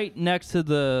right next to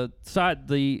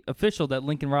the official that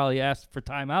Lincoln Riley asked for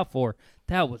timeout for.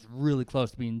 That was really close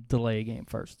to being delay game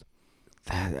first.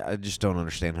 I just don't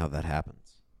understand how that happens.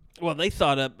 Well, they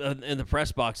thought up in the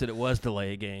press box that it was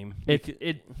delay a game.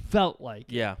 It felt like.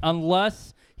 Yeah.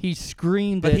 Unless he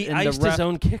screamed but it he and iced the ref, his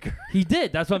own kicker. He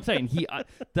did. That's what I'm saying. He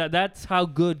that's how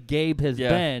good Gabe has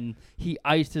been. He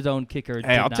iced his own kicker. It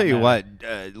Hey, I'll tell you matter.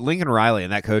 what, Lincoln Riley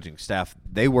and that coaching staff,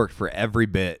 they worked for every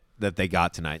bit that they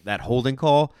got tonight. That holding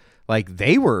call, like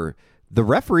the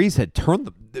referees had turned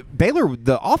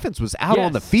the offense was out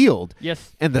on the field.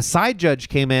 Yes. And the side judge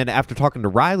came in after talking to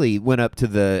Riley, went up to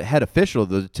the head official,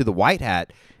 to the white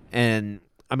hat, and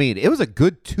I mean, it was a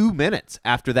good 2 minutes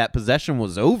after that possession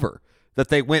was over that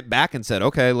they went back and said,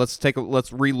 okay, let's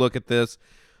relook at this.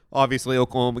 Obviously,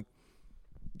 Oklahoma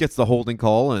gets the holding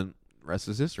call, and the rest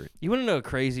is history. You want to know a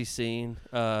crazy scene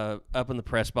up in the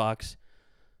press box?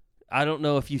 I don't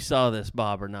know if you saw this,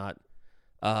 Bob, or not,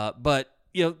 but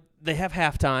they have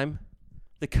halftime.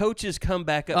 The coaches come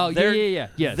back up. Oh, yeah.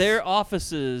 Yes. Their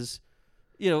offices,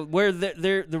 where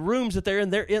they're the rooms that they're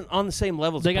in on the same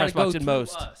level as the press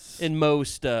box in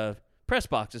most press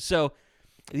boxes. So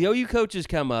the OU coaches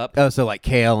come up. Oh, so like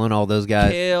Kale and all those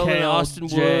guys. Kale and Austin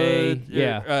Jay, Wood.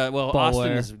 yeah.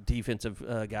 Austin is a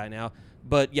defensive guy now.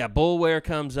 But, yeah, Bullware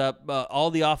comes up. All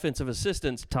the offensive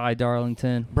assistants. Ty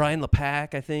Darlington. Brian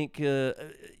LePack, I think.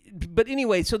 But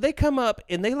anyway, so they come up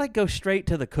and they go straight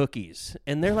to the cookies,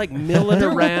 and they're milling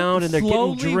around and they're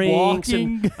getting drinks.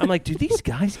 And I'm like, do these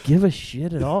guys give a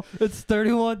shit at all? It's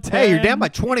 31-10. Hey, you're down by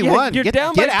 21. Yeah, you're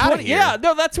down get by out 20. of here. Yeah,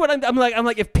 no, that's what I'm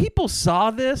like. If people saw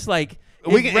this, and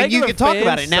you can talk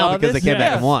about it now because they came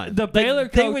back and won. The Baylor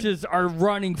coaches are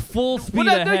running full speed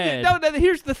ahead. No,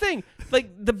 here's the thing.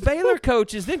 The Baylor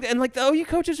coaches, and the OU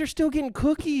coaches are still getting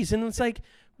cookies, and it's like,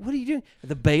 what are you doing?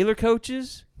 The Baylor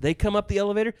coaches, they come up the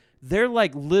elevator. They're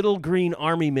like little green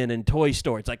army men in Toy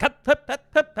Story. It's like, hup, hup, hup,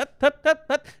 hup, hup, hup, hup,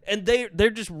 hup, and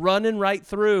they're just running right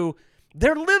through.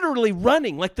 They're literally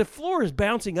running. Like the floor is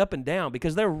bouncing up and down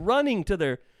because they're running to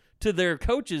their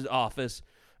coach's office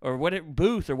or whatever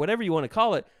booth or whatever you want to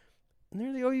call it. And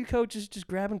they're the OU coaches just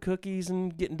grabbing cookies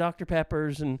and getting Dr.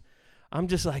 Peppers, and I'm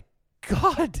just like,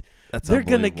 God, they're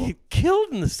going to get killed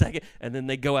in the second. And then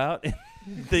they go out and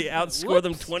they outscore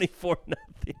them 24-0.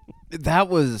 That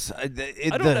was I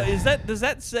don't know. Does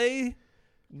that say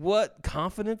what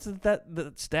confidence that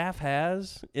the staff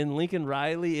has in Lincoln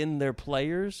Riley, in their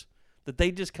players, that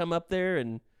they just come up there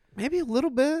and maybe a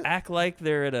little bit act like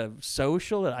they're at an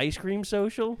ice cream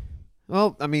social?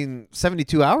 Well, I mean,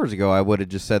 72 hours ago, I would have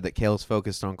just said that Kale's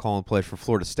focused on calling plays for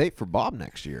Florida State for Bob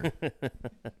next year.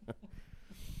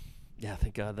 Yeah,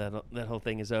 thank God that whole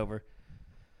thing is over.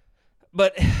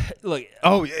 But look.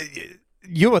 Oh,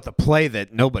 you know what? The play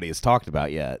that nobody has talked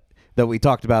about yet, that we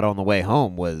talked about on the way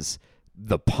home, was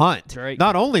the punt. Drake.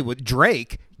 Not only with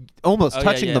Drake almost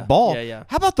touching the ball,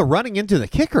 how about the running into the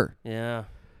kicker? Yeah.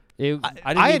 I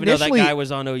didn't even know that guy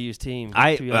was on OU's team,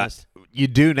 to be honest. You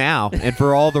do now, and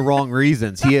for all the wrong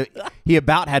reasons. He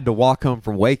about had to walk home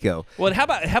from Waco. Well, how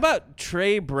about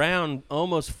Trey Brown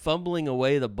almost fumbling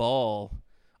away the ball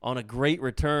on a great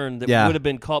return that would have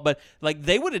been called, but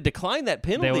they would have declined that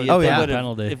penalty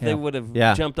if they would have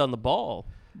jumped on the ball.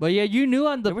 But yeah, you knew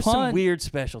on the there was punt, some weird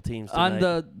special teams tonight.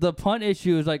 On the punt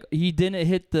issue is he didn't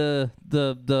hit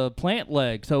the plant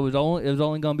leg, so it was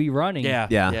only going to be running.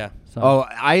 Yeah. So. Oh,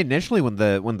 I initially when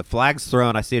the flag's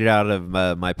thrown, I see it out of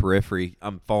my periphery.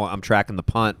 I'm tracking the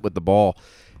punt with the ball,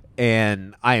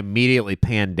 and I immediately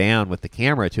panned down with the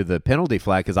camera to the penalty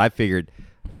flag because I figured,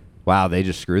 wow, they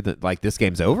just screwed it. Like, this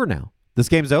game's over now. This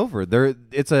game's over.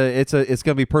 It's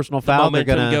gonna be personal foul. The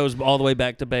momentum goes all the way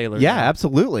back to Baylor. Yeah,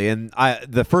 absolutely. And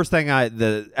the first thing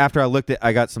after I looked at,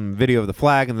 I got some video of the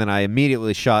flag, and then I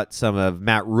immediately shot some of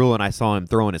Matt Rule, and I saw him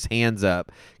throwing his hands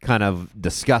up, kind of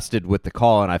disgusted with the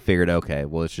call, and I figured, okay,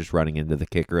 well, it's just running into the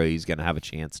kicker. He's gonna have a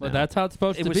chance now. But that's how it's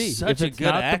supposed to be. It was such a good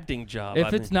acting job.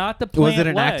 If it's not the plant was it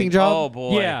an acting job? Oh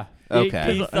boy. Yeah.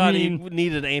 Okay. He thought he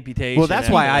needed amputation. Well, that's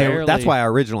why I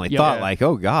originally thought, like,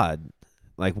 oh God.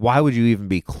 Like, why would you even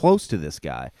be close to this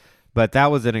guy? But that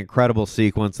was an incredible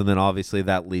sequence, and then obviously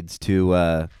that leads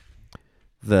to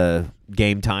the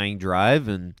game-tying drive.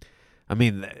 And, I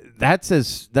mean, that's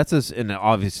as and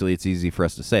obviously it's easy for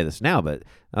us to say this now, but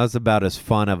that was about as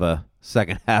fun of a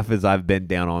second half as I've been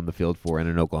down on the field for in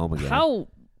an Oklahoma game. How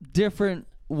different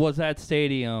was that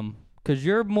stadium? Because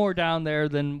you're more down there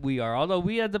than we are, although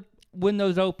we had the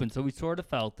windows open, so we sort of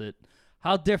felt it.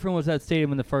 How different was that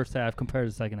stadium in the first half compared to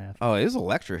the second half? Oh, it was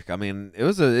electric. I mean, it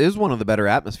was one of the better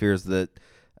atmospheres that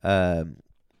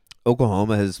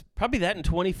Oklahoma has probably that in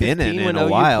 2015 been in when a OU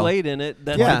while. played in it.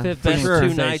 That's yeah, the best sure.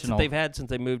 2 nights that they've had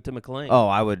since they moved to McLean.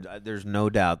 Oh, there's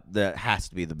no doubt that has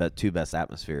to be the two best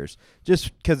atmospheres,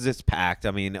 just because it's packed.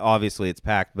 I mean, obviously it's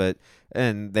packed,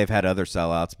 and they've had other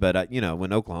sellouts. But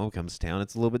when Oklahoma comes to town,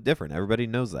 it's a little bit different. Everybody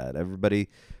knows that. Everybody,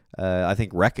 I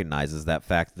think, recognizes that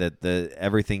fact that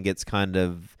everything gets kind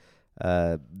of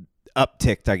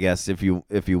upticked, I guess, if you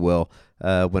will,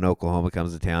 when Oklahoma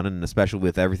comes to town, and especially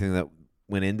with everything that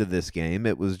went into this game,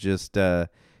 it was just it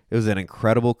was an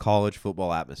incredible college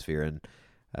football atmosphere, and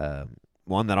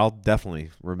one that I'll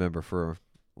definitely remember for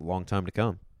a long time to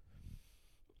come.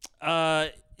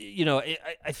 I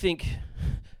think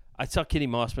I saw Kenny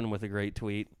Mossman with a great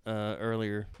tweet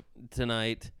earlier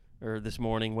tonight or this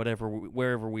morning,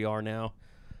 wherever we are now.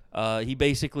 He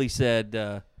basically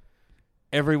said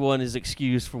everyone is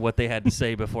excused for what they had to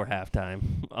say before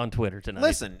halftime on Twitter tonight.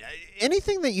 Listen,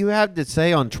 anything that you have to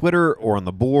say on Twitter or on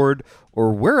the board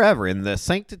or wherever in the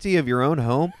sanctity of your own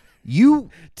home, you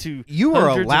are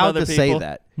allowed to say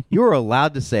that. You are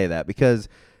allowed to say that because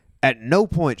at no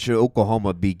point should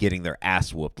Oklahoma be getting their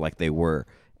ass whooped like they were.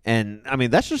 And I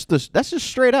mean, that's just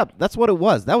straight up. That's what it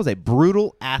was. That was a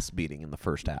brutal ass beating in the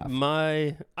first half.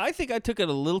 I think I took it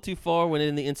a little too far when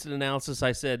in the instant analysis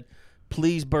I said,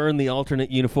 please burn the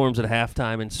alternate uniforms at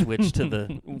halftime and switch to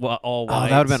the all whites. Oh,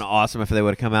 that would have been awesome if they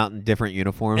would have come out in different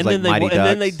uniforms, and like Mighty Ducks. And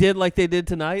then they did like they did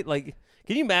tonight. Like,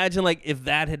 can you imagine, like, if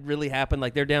that had really happened?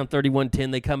 Like, they're down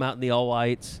 31-10, they come out in the all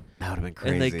whites. That would have been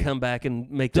crazy. And they come back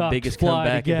and make Ducks the biggest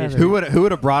comeback in history. Who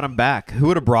would have brought them back? Who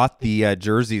would have brought the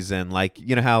jerseys in? Like,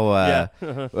 you know how I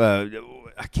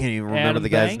can't even remember Adam the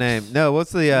guy's Banks? name. No,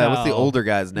 what's the older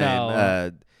guy's name?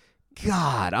 No.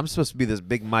 God, I'm supposed to be this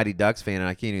big Mighty Ducks fan, and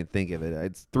I can't even think of it.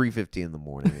 It's 3:50 in the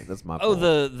morning. That's my fault.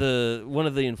 Oh, the one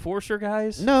of the enforcer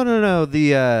guys? No.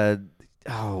 The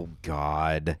oh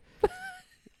God.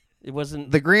 It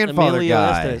wasn't the grandfather Emilio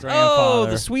guy. Estes. Oh,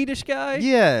 the Swedish guy?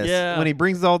 Yes. Yeah. When he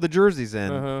brings all the jerseys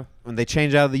in. When they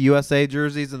change out of the USA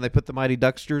jerseys and they put the Mighty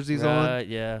Ducks jerseys on.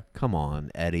 Yeah. Come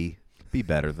on, Eddie. Be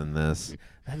better than this.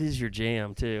 That is your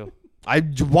jam, too. I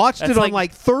watched it on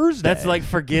like Thursday. That's like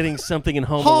forgetting something in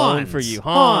Home Alone for you.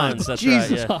 Hans. That's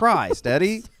Jesus right, yeah. Christ,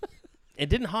 Eddie. And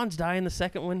didn't Hans die in the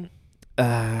second one?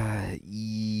 Or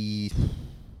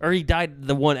he died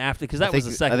the one after, because that was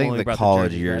the second one. I think the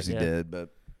college years he did, but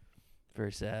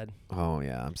very sad. Oh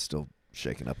yeah, I'm still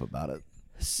shaken up about it.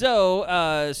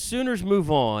 So Sooners move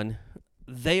on.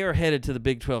 They are headed to the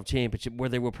Big 12 championship, where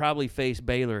they will probably face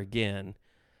Baylor again.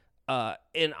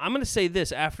 And I'm going to say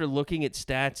this, after looking at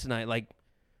stats tonight, like,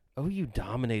 OU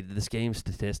dominated this game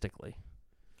statistically.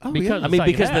 Oh, because yeah.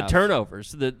 because the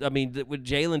turnovers. What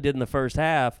Jalen did in the first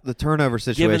half. The turnover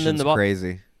situation is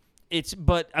crazy.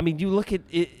 But you look at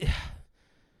it.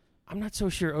 I'm not so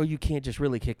sure OU can't just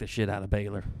really kick the shit out of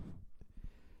Baylor.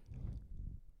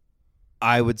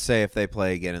 I would say if they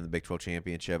play again in the Big 12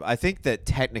 championship, I think that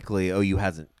technically OU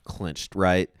hasn't clinched,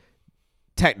 right?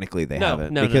 Technically, they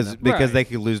haven't because they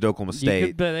could lose to Oklahoma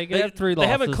State. They could have 3 losses.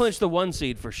 They haven't clinched the 1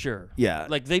 seed for sure. Yeah,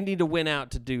 like they need to win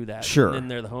out to do that. Sure, and then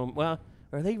they're the home. Well,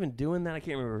 are they even doing that? I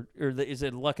can't remember. Or is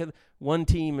it luck? One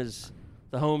team is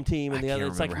the home team, and the other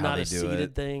it's like not a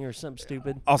seeded thing or something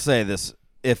stupid. I'll say this: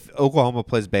 if Oklahoma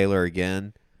plays Baylor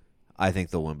again, I think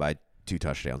they'll win by 2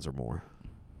 touchdowns or more.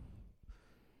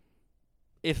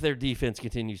 If their defense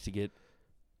continues to get,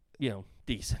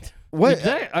 decent. What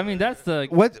that's the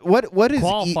what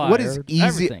is easy?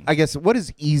 Everything. I guess what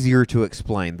is easier to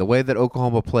explain, the way that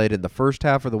Oklahoma played in the first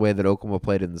half or the way that Oklahoma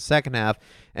played in the second half?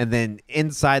 And then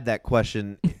inside that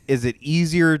question, is it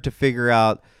easier to figure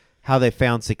out how they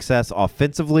found success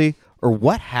offensively, or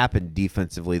what happened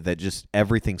defensively that just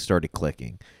everything started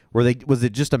clicking? Was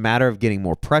it just a matter of getting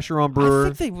more pressure on Brewer?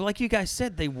 I think like you guys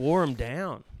said, they wore him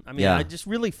down. I mean, Yeah. I just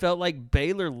really felt like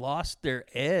Baylor lost their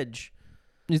edge.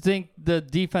 You think the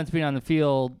defense being on the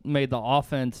field made the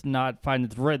offense not find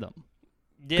its rhythm?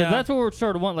 Because that's what we're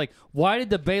sort of wanting. Like, why did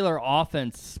the Baylor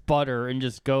offense sputter and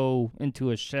just go into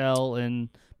a shell and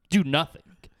do nothing?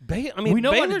 I mean, we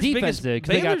know Baylor's what the defense did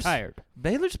because they got tired.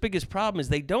 Baylor's biggest problem is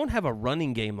they don't have a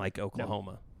running game like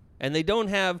Oklahoma, and they don't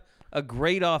have a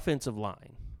great offensive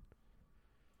line.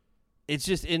 It's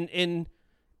just in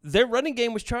their running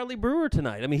game was Charlie Brewer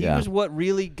tonight. I mean, he was what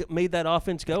really made that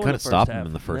offense go. Couldn't stop half. him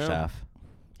in the first half.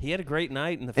 He had a great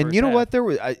night in the first half. And you know what?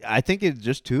 I think it's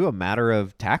just too a matter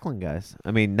of tackling guys.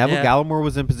 I mean, Neville Gallimore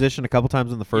was in position a couple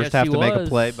times in the first half to make a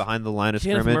play behind the line of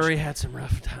Kenneth scrimmage. Murray had some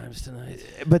rough times tonight.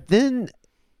 But then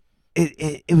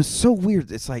it was so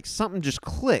weird. It's like something just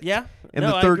clicked. Yeah. In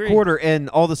the third quarter, and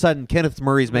all of a sudden, Kenneth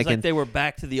Murray's making. Like they were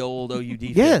back to the old OU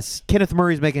defense. Yes, Kenneth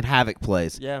Murray's making havoc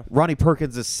plays. Yeah. Ronnie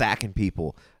Perkins is sacking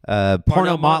people.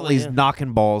 Parnell Motley's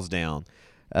knocking balls down.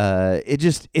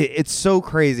 It's so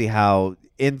crazy how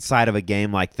inside of a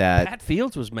game like that, Pat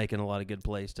Fields was making a lot of good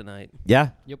plays tonight. Yeah.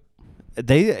 Yep. And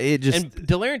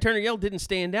Delarian Turner-Yell didn't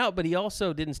stand out, but he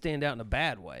also didn't stand out in a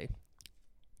bad way.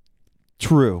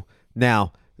 True.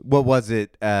 Now, what was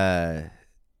it? I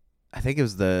think it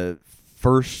was the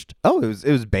first. Oh, it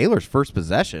was Baylor's first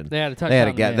possession. They had a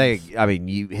touchdown. I mean,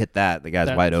 you hit that. The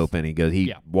guy's wide open.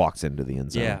 He walks into the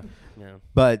end zone. Yeah.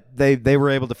 But they were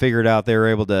able to figure it out. They were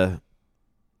able to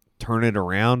turn it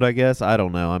around, I guess. I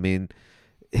don't know. I mean,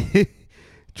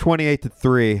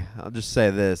 28-3. I'll just say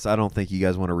this. I don't think you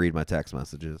guys want to read my text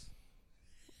messages.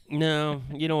 No,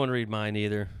 you don't want to read mine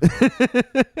either.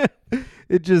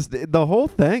 The whole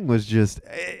thing was just,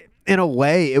 in a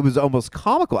way, it was almost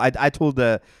comical. I told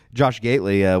Josh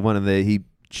Gately, he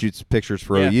shoots pictures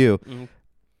for OU. Mm-hmm.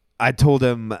 I told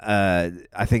him,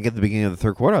 I think at the beginning of the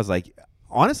third quarter, I was like,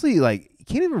 honestly, like, you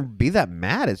can't even be that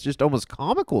mad. It's just almost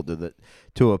comical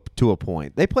to a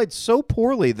point. They played so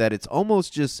poorly that it's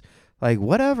almost just like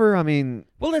whatever. I mean,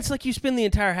 well, it's like you spend the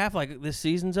entire half like this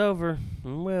season's over.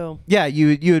 Well, yeah,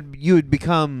 you would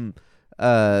become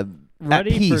ready at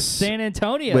peace for San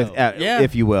Antonio, with,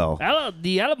 if you will.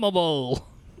 The Alamo Bowl.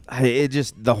 It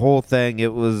just the whole thing.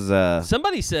 It was.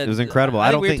 Somebody said it was incredible.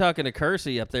 I think we were talking to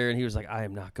Kersey up there, and he was like, "I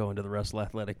am not going to the Russell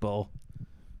Athletic Bowl."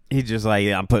 He's just like,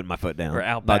 I'm putting my foot down. Or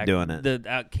Outback, not doing it. The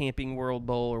Out Camping World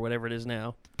Bowl or whatever it is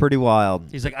now. Pretty wild.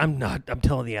 He's like, I'm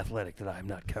telling the Athletic that I'm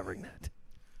not covering that.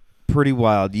 Pretty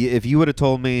wild. If you would have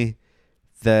told me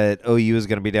that OU was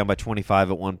going to be down by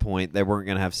 25 at one point, they weren't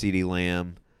going to have CeeDee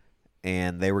Lamb,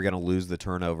 and they were going to lose the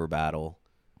turnover battle.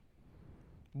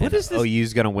 What is this?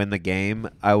 OU's going to win the game,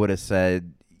 I would have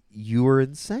said, you were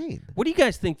insane. What do you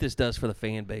guys think this does for the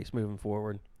fan base moving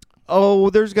forward? Oh,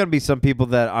 there's going to be some people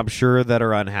that I'm sure that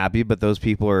are unhappy, but those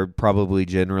people are probably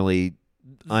generally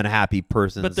unhappy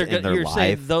persons in their you're life.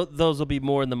 Saying those will be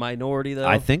more in the minority, though?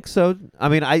 I think so. I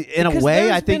mean, in a way,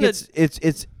 I think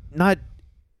it's not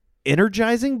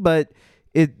energizing, but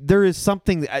there is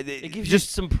something. It gives you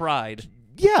some pride.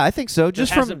 Yeah, I think so.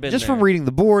 Just from reading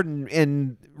the board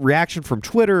and reaction from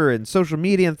Twitter and social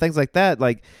media and things like that.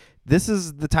 Like, this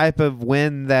is the type of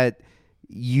win that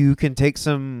you can take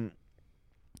some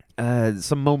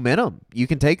momentum. You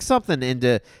can take something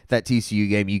into that TCU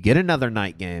game. You get another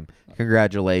night game.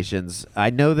 Congratulations. I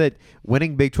know that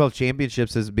winning Big 12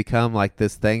 championships has become like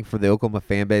this thing for the Oklahoma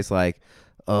fan base. Like,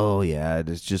 oh yeah,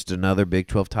 it's just another Big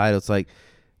 12 title. It's like,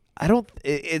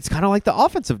 it's kind of like the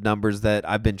offensive numbers that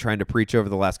I've been trying to preach over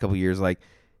the last couple of years. Like,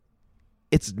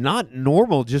 it's not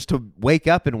normal just to wake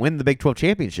up and win the Big 12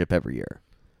 championship every year.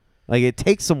 Like, it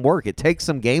takes some work. It takes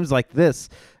some games like this.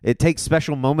 It takes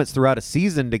special moments throughout a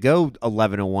season to go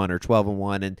 11-1 or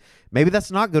 12-1, and maybe that's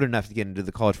not good enough to get into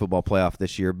the college football playoff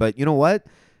this year. But you know what?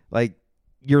 Like,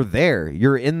 you're there.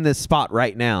 You're in this spot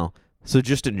right now, so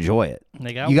just enjoy it.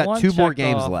 You got 2 more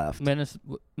games left.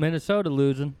 Minnesota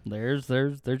losing. There's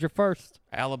your first.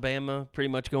 Alabama pretty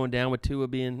much going down with Tua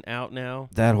being out now.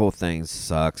 That whole thing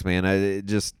sucks, man.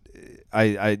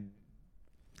 I'm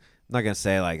not gonna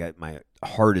say like my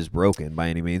heart is broken by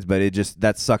any means, but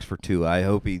that sucks for Tua. I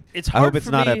hope it's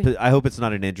not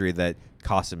an injury that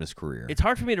cost him his career. It's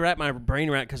hard for me to wrap my brain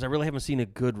around because I really haven't seen a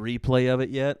good replay of it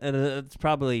yet, and it's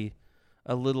probably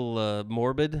a little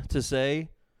morbid to say,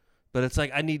 but it's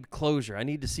like I need closure. I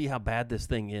need to see how bad this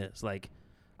thing is. Like,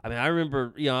 I mean, I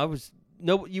remember,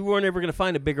 you weren't ever going to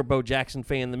find a bigger Bo Jackson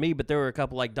fan than me, but there were a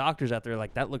couple like doctors out there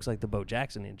like that looks like the Bo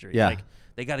Jackson injury. Yeah. Like,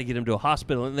 they got to get him to a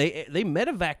hospital, and they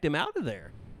medevaced him out of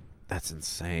there. That's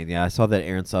insane. Yeah, I saw that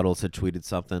Aaron Suttles had tweeted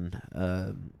something.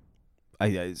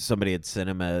 Somebody had sent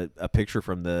him a picture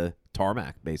from the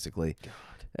tarmac, basically. God.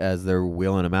 as they're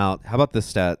wheeling him out. How about this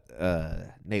stat?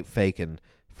 Nate Fakin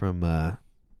from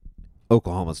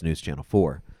Oklahoma's News Channel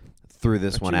 4 threw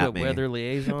this Aren't one you at a me. weather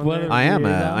liaison? I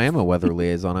am a weather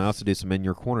liaison. I also do some In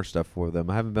Your Corner stuff for them.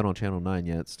 I haven't been on Channel 9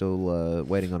 yet. Still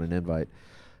waiting on an invite.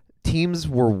 Teams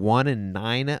were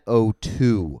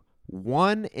 1-902.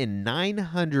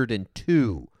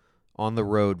 1-902 on the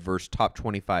road versus top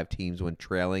 25 teams when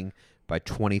trailing by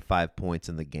 25 points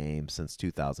in the game since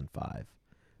 2005.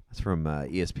 That's from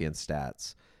ESPN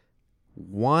Stats.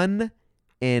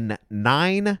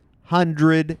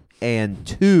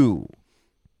 1-902.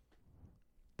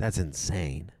 That's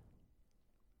insane.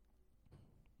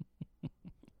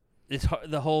 It's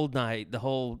hard, the whole night.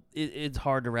 It's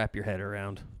hard to wrap your head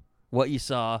around what you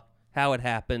saw, how it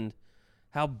happened,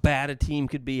 how bad a team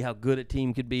could be, how good a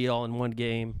team could be, all in one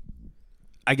game.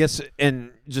 I guess,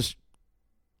 and just,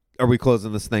 are we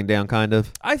closing this thing down, kind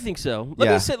of? I think so.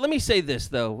 Yeah. Let me say this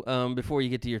though, before you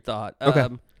get to your thought. Okay.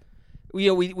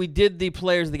 We did the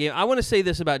players of the game. I want to say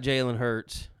this about Jalen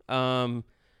Hurts.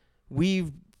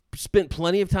 We've spent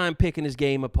plenty of time picking his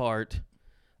game apart.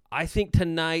 I think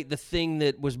tonight the thing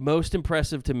that was most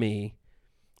impressive to me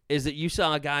is that you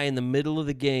saw a guy in the middle of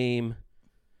the game.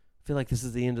 I feel like this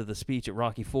is the end of the speech at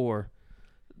Rocky IV.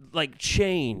 Like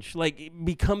change, like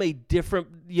become a different,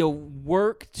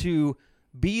 work to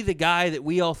be the guy that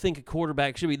we all think a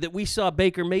quarterback should be, that we saw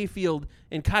Baker Mayfield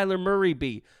and Kyler Murray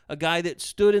be, a guy that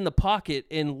stood in the pocket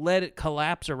and let it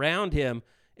collapse around him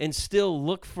and still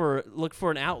look for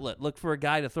an outlet, look for a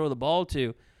guy to throw the ball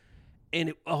to.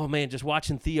 And, just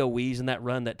watching Theo Wease and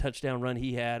that touchdown run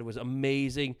he had was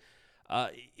amazing. I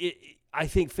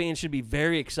think fans should be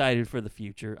very excited for the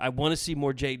future. I want to see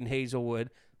more Jaden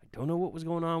Hazelwood. I don't know what was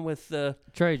going on with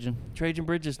Trajan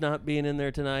Bridges not being in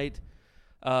there tonight.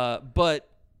 But,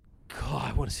 God,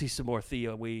 I want to see some more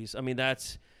Theo Wease. I mean,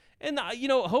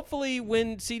 hopefully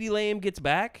when CeeDee Lamb gets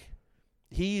back,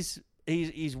 he's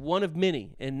one of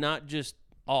many and not just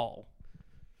all.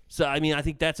 So, I mean, I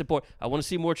think that's important. I want to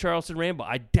see more Charleston Rambo.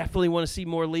 I definitely want to see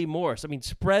more Lee Morris. I mean,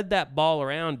 spread that ball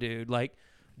around, dude. Like,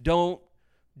 don't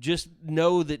just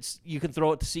know that you can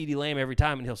throw it to CeeDee Lamb every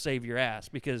time and he'll save your ass,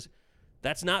 because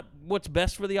that's not what's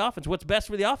best for the offense. What's best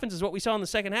for the offense is what we saw in the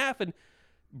second half, and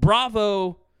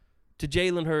bravo to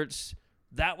Jalen Hurts.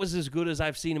 That was as good as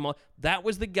I've seen him all. That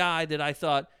was the guy that I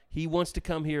thought he wants to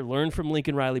come here, learn from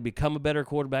Lincoln Riley, become a better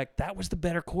quarterback. That was the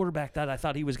better quarterback that I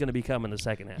thought he was going to become in the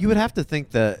second half. You would have to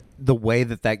think that the way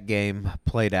that game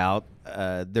played out,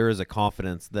 there is a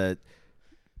confidence that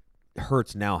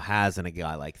Hurts now has in a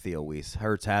guy like Theo Wease.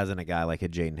 Hurts has in a guy like a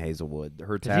Jaden Hazelwood.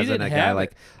 Hurts has in a guy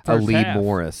like a Lee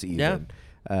Morris even.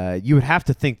 Yeah. You would have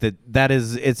to think that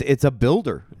is it's a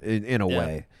builder in a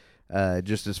way,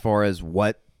 just as far as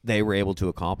what they were able to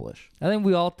accomplish. I think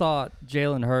we all thought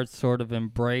Jalen Hurts sort of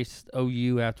embraced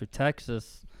OU after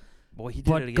Texas. Boy, he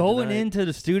did but it again going tonight. into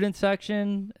the student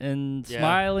section and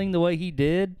smiling the way he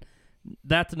did,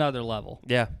 that's another level.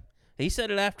 Yeah. He said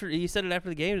it after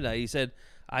the game tonight. He said,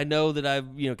 I know that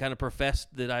I've kind of professed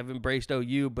that I've embraced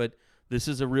OU, but this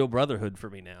is a real brotherhood for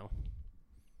me now.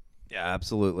 Yeah,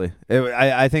 absolutely.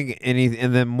 I think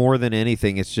and then more than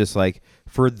anything, it's just like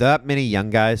for that many young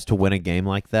guys to win a game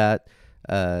like that,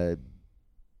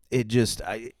 it just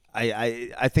I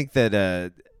think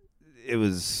that it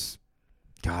was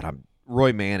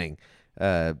Roy Manning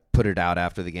put it out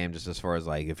after the game, just as far as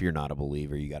like, if you're not a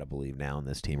believer, you got to believe now in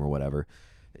this team or whatever,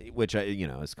 which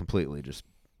is completely just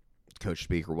coach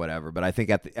speak or whatever. But I think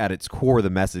at its core, the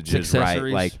message is right.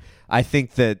 Like, I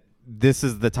think that this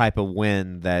is the type of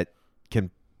win that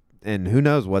can, and who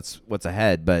knows what's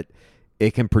ahead, but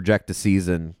it can project a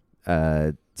season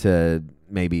to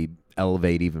maybe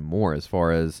elevate even more, as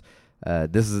far as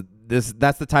that's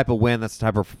the type of win, that's the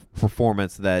type of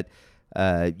performance that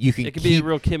you can. It could be a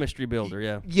real chemistry builder,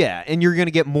 yeah. Yeah, and you're going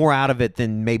to get more out of it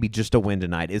than maybe just a win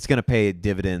tonight. It's going to pay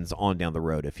dividends on down the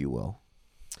road, if you will.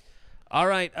 All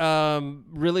right.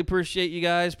 Really appreciate you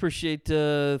guys. Appreciate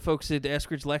folks at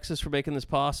Eskridge Lexus for making this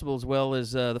possible, as well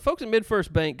as the folks at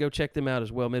MidFirst Bank. Go check them out as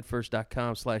well,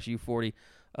 midfirst.com/U40,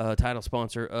 title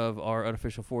sponsor of our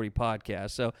Unofficial 40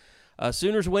 podcast. So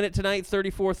Sooners win it tonight,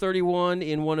 34-31,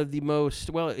 in one of the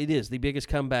it is the biggest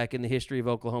comeback in the history of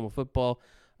Oklahoma football.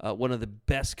 One of the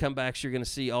best comebacks you're going to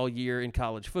see all year in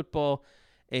college football.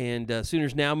 And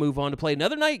Sooners now move on to play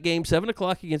another night game, 7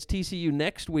 o'clock against TCU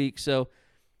next week. So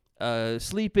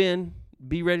sleep in,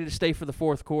 be ready to stay for the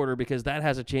fourth quarter, because that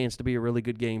has a chance to be a really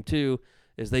good game too,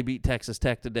 as they beat Texas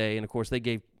Tech today. And, of course, they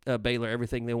gave Baylor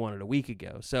everything they wanted a week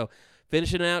ago. So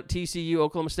finishing out TCU,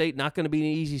 Oklahoma State, not going to be an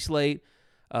easy slate,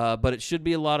 but it should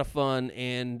be a lot of fun.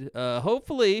 And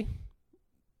hopefully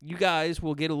you guys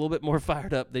will get a little bit more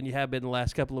fired up than you have been the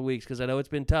last couple of weeks, because I know it's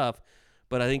been tough,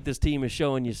 but I think this team is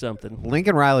showing you something.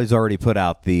 Lincoln Riley's already put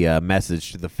out the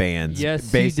message to the fans.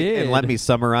 Yes, he did. And let me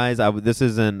summarize. This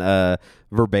isn't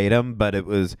verbatim, but it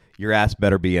was, your ass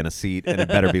better be in a seat, and it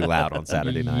better be loud on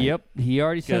Saturday night. Yep, he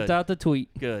already sent out the tweet.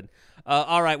 Good.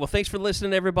 All right, well, thanks for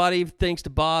listening, everybody. Thanks to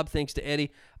Bob. Thanks to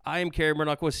Eddie. I am Kerry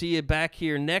Murdoch. We'll see you back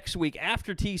here next week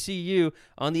after TCU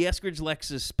on the Eskridge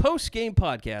Lexus post-game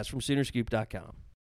podcast from Soonerscoop.com.